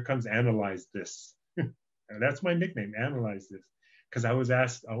be, "Here comes analyze this." And that's my nickname, analyze this, because I was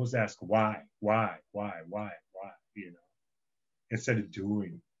asked why, you know, instead of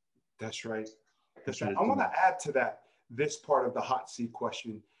doing, that's right. That's right. instead of I want to doing. add to that this part of the hot seat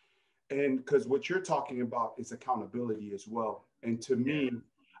question. And because what you're talking about is accountability as well. And to Yeah, me,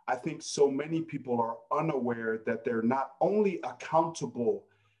 I think so many people are unaware that they're not only accountable,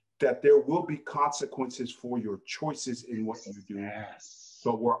 that there will be consequences for your choices in what you do, yes.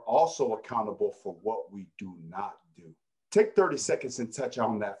 but we're also accountable for what we do not do. Take 30 seconds and touch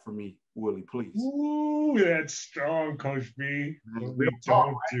on that for me, Willie, please. Ooh, that's strong, Coach B. What Real we talk,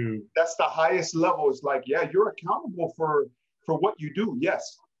 don't right? do. That's the highest level. It's like, yeah, you're accountable for what you do.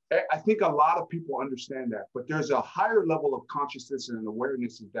 Yes. I think a lot of people understand that, but there's a higher level of consciousness and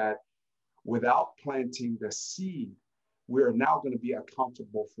awareness of that without planting the seed. We are now going to be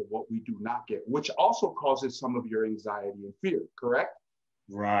accountable for what we do not get, which also causes some of your anxiety and fear, correct?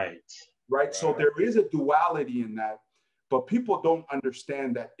 Right, Right. So right. there is a duality in that, but people don't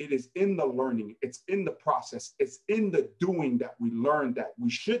understand that it is in the learning, it's in the process, it's in the doing that we learn that we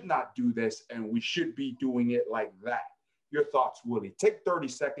should not do this and we should be doing it like that. Your thoughts, Willie. Take 30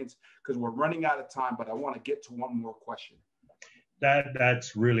 seconds because we're running out of time, but I want to get to one more question.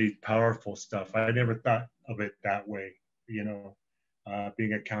 That's really powerful stuff. I never thought of it that way. You know,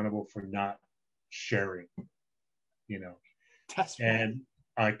 being accountable for not sharing. You know, That's right. and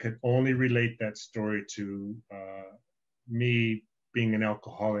I could only relate that story to me being an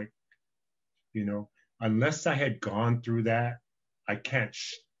alcoholic. You know, unless I had gone through that, I can't.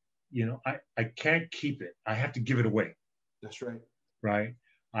 I can't keep it. I have to give it away. That's right. Right.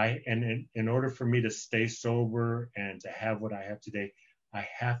 In order for me to stay sober and to have what I have today, I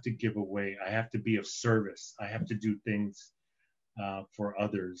have to give away. I have to be of service. I have to do things for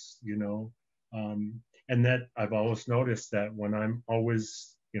others, you know. And that I've always noticed that when I'm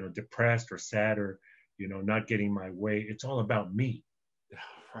always, depressed or sad or, not getting my way, it's all about me,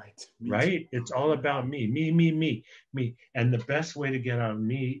 Right. Me too. right? It's all about me, me. And the best way to get out of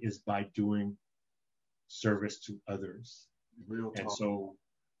me is by doing service to others. Real And talk. so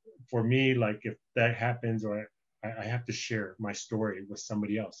for me, like if that happens, or I have to share my story with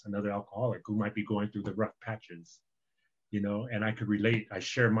somebody else, another alcoholic who might be going through the rough patches, and I could relate. I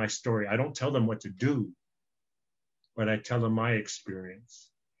share my story. I don't tell them what to do, but I tell them my experience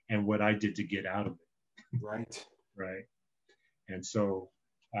and what I did to get out of it. Right. Right. And so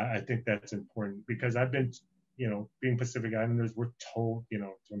I think that's important because I've been, being Pacific Islanders, we're told,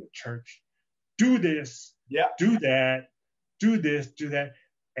 from the church, do this, Yeah. do that, do this, do that.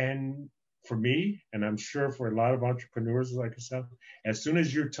 And for me, and I'm sure for a lot of entrepreneurs like yourself, as soon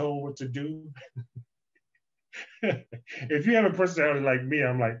as you're told what to do, if you have a personality like me,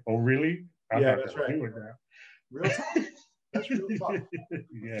 I'm like, oh, really? I'm Yeah, not that's going to right. do it now. Real talk. That's real talk.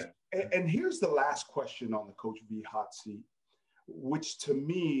 Yeah. And here's the last question on the Coach V hot seat, which to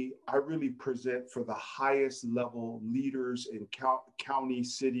me, I really present for the highest level leaders in county,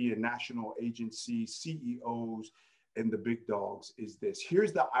 city, and national agencies, CEOs, and the big dogs is this.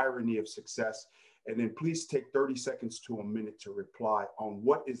 Here's the irony of success. And then please take 30 seconds to a minute to reply on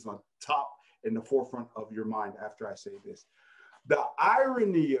what is on top in the forefront of your mind after I say this. The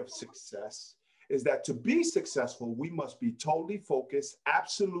irony of success is that to be successful, we must be totally focused,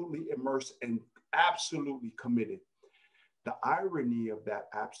 absolutely immersed, and absolutely committed. The irony of that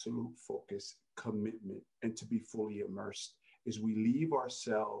absolute focus, commitment, and to be fully immersed is we leave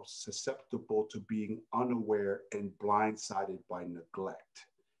ourselves susceptible to being unaware and blindsided by neglect.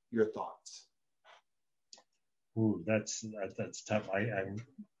 Your thoughts? Ooh, that's tough.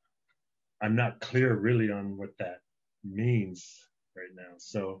 I'm not clear really on what that means right now.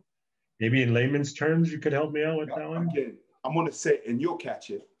 So maybe in layman's terms, you could help me out with that one. Again, I'm going to say, and you'll catch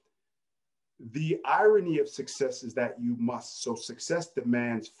it. The irony of success is that you must. So success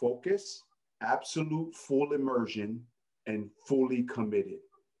demands focus, absolute full immersion, and fully committed.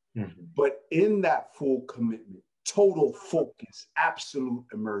 Mm-hmm. But in that full commitment, total focus, absolute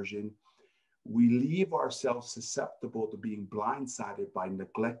immersion, we leave ourselves susceptible to being blindsided by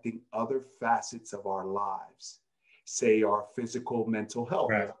neglecting other facets of our lives, say our physical, mental health,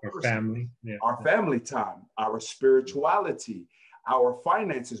 Right, or family, yeah, our family time, our spirituality, our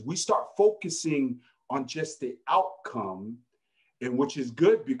finances. We start focusing on just the outcome, and which is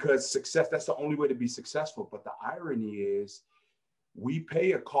good because success, that's the only way to be successful. But the irony is we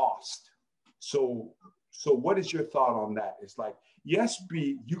pay a cost. So what is your thought on that? It's like, yes,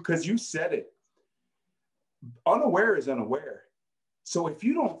 because you said it. unaware is unaware. So if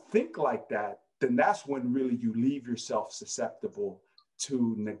you don't think like that, then that's when really you leave yourself susceptible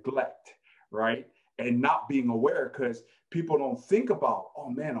to neglect, right? And not being aware, because people don't think about, oh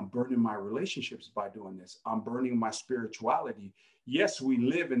man, I'm burning my relationships by doing this. I'm burning my spirituality. Yes, we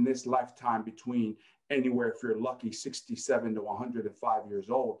live in this lifetime between anywhere, if you're lucky, 67 to 105 years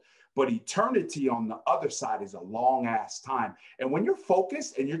old. But eternity on the other side is a long ass time. And when you're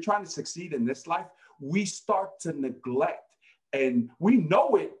focused and you're trying to succeed in this life, we start to neglect. And we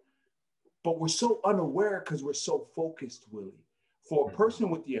know it, but we're so unaware because we're so focused, Willie. For a person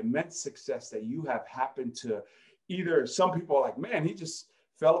with the immense success that you have happened to, either some people are like, man, he just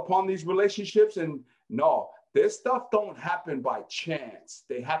fell upon these relationships. And no, this stuff don't happen by chance.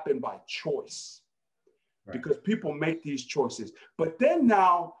 They happen by choice, because people make these choices. But then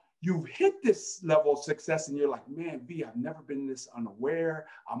now you've hit this level of success and you're like, man, V, I've never been this unaware.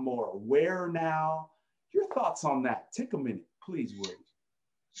 I'm more aware now. Your thoughts on that? Take a minute, please, Willie.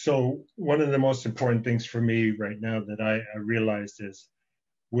 So one of the most important things for me right now that I realized is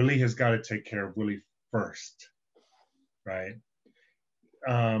Willie has got to take care of Willie first, right?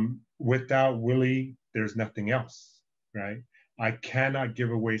 Without Willie, there's nothing else, right? I cannot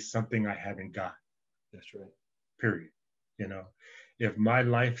give away something I haven't got. That's right. Period. You know, if my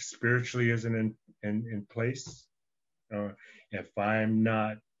life spiritually isn't in place, if I'm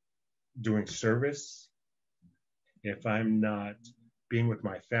not doing service, if I'm not being with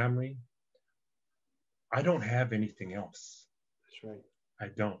my family, I don't have anything else. That's right. I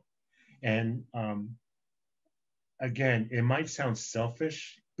don't. And again, it might sound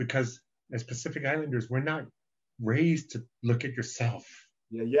selfish because as Pacific Islanders, we're not raised to look at yourself.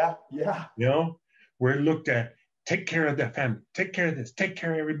 Yeah. You know, we're looked at, take care of that family, take care of this, take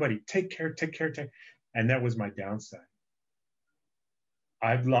care of everybody, take care. And that was my downside.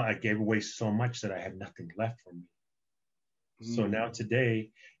 I gave away so much that I had nothing left for me. So now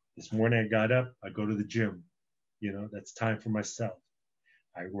today, this morning I got up, I go to the gym. You know, that's time for myself.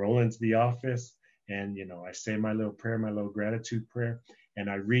 I roll into the office and, you know, I say my little prayer, my little gratitude prayer, and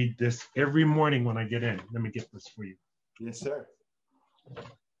I read this every morning when I get in. Let me get this for you. Yes, sir.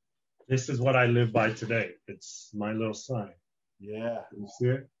 This is what I live by today. It's my little sign. Yeah. You see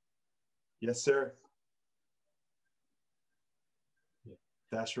it? Yes, sir.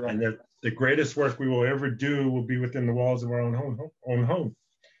 That's right. And the greatest work we will ever do will be within the walls of our own home.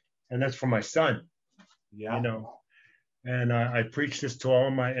 And that's for my son. Yeah. You know, and I preach this to all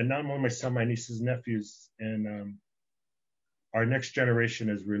and not only my son, my nieces, nephews, and our next generation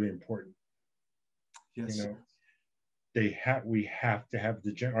is really important. Yes. You know, we have to have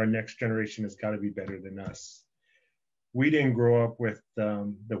our next generation has got to be better than us. We didn't grow up with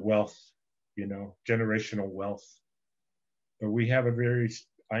the wealth, you know, generational wealth. But we have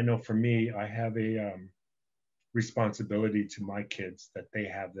I know for me, I have a responsibility to my kids that they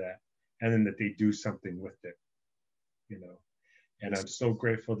have that, and then that they do something with it, you know. And I'm so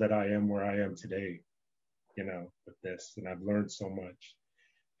grateful that I am where I am today, you know, with this. And I've learned so much.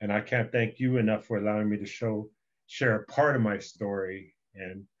 And I can't thank you enough for allowing me to share a part of my story.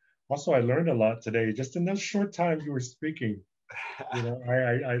 And also I learned a lot today, just in those short times you were speaking. You know,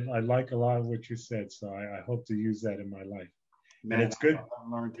 I like a lot of what you said. So I hope to use that in my life. Man, and it's good.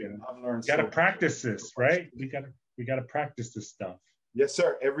 I've learned. You got to practice this, right? We got to practice this stuff. Yes,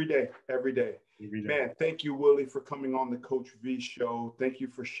 sir. Every day. Man, thank you, Willie, for coming on the Coach V show. Thank you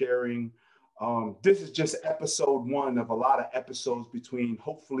for sharing. This is just episode 1 of a lot of episodes between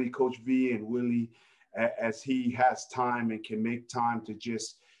hopefully Coach V and Willie, as he has time and can make time to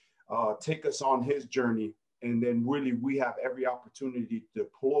just take us on his journey. And then really we have every opportunity to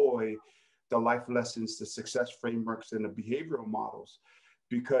deploy the life lessons, the success frameworks, and the behavioral models.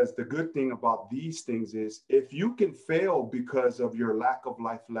 Because the good thing about these things is if you can fail because of your lack of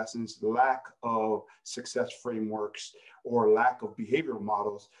life lessons, lack of success frameworks, or lack of behavioral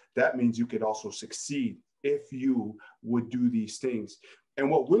models, that means you could also succeed if you would do these things.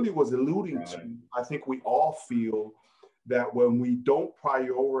 And what Willie was alluding to, I think we all feel that when we don't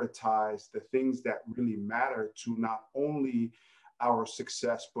prioritize the things that really matter to not only our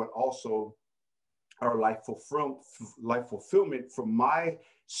success, but also our life fulfillment from my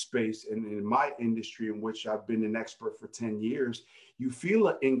space and in my industry in which I've been an expert for 10 years, you feel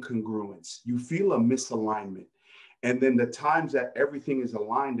an incongruence, you feel a misalignment. And then the times that everything is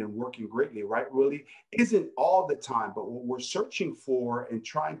aligned and working greatly, right, Willie, isn't all the time, but what we're searching for and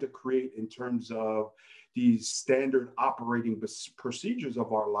trying to create in terms of these standard operating procedures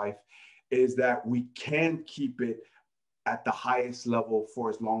of our life is that we can keep it at the highest level for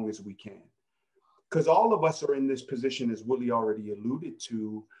as long as we can. Because all of us are in this position, as Willie already alluded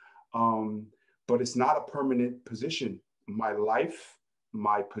to, but it's not a permanent position. My life,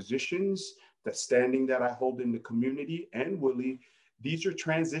 my positions, the standing that I hold in the community, and Willie, these are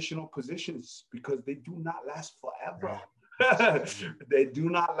transitional positions because they do not last forever. They do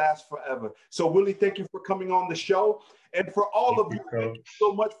not last forever. So, Willie, thank you for coming on the show. And for all of you, thank you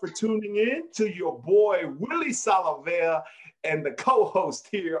so much for tuning in to your boy, Willie Salave'a, and the co-host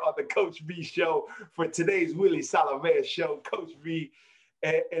here on the Coach V Show for today's Willie Salave'a Show, Coach V.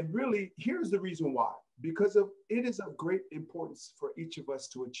 And really, here's the reason why. Because it is of great importance for each of us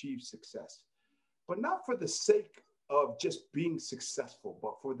to achieve success, but not for the sake of just being successful,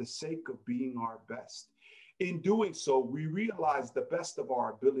 but for the sake of being our best. In doing so, we realize the best of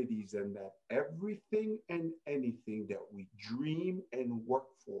our abilities and that everything and anything that we dream and work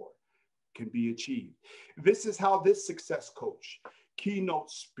for can be achieved. This is how this success coach, keynote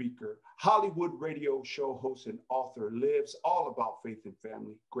speaker, Hollywood radio show host, and author lives all about faith and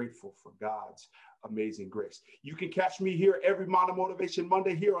family, grateful for God's amazing grace. You can catch me here every Motivation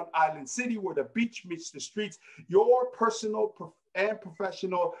Monday here on Island City, where the beach meets the streets, your personal and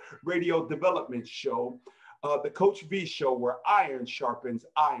professional radio development show, the Coach V Show, where iron sharpens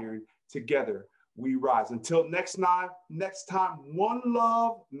iron. Together we rise. Until next time, one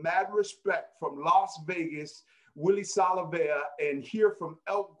love, mad respect from Las Vegas, Willie Salave'a, and here from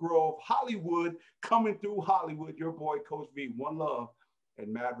Elk Grove, Hollywood, coming through Hollywood, your boy, Coach V. One love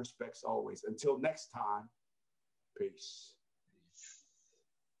and mad respects always. Until next time, peace.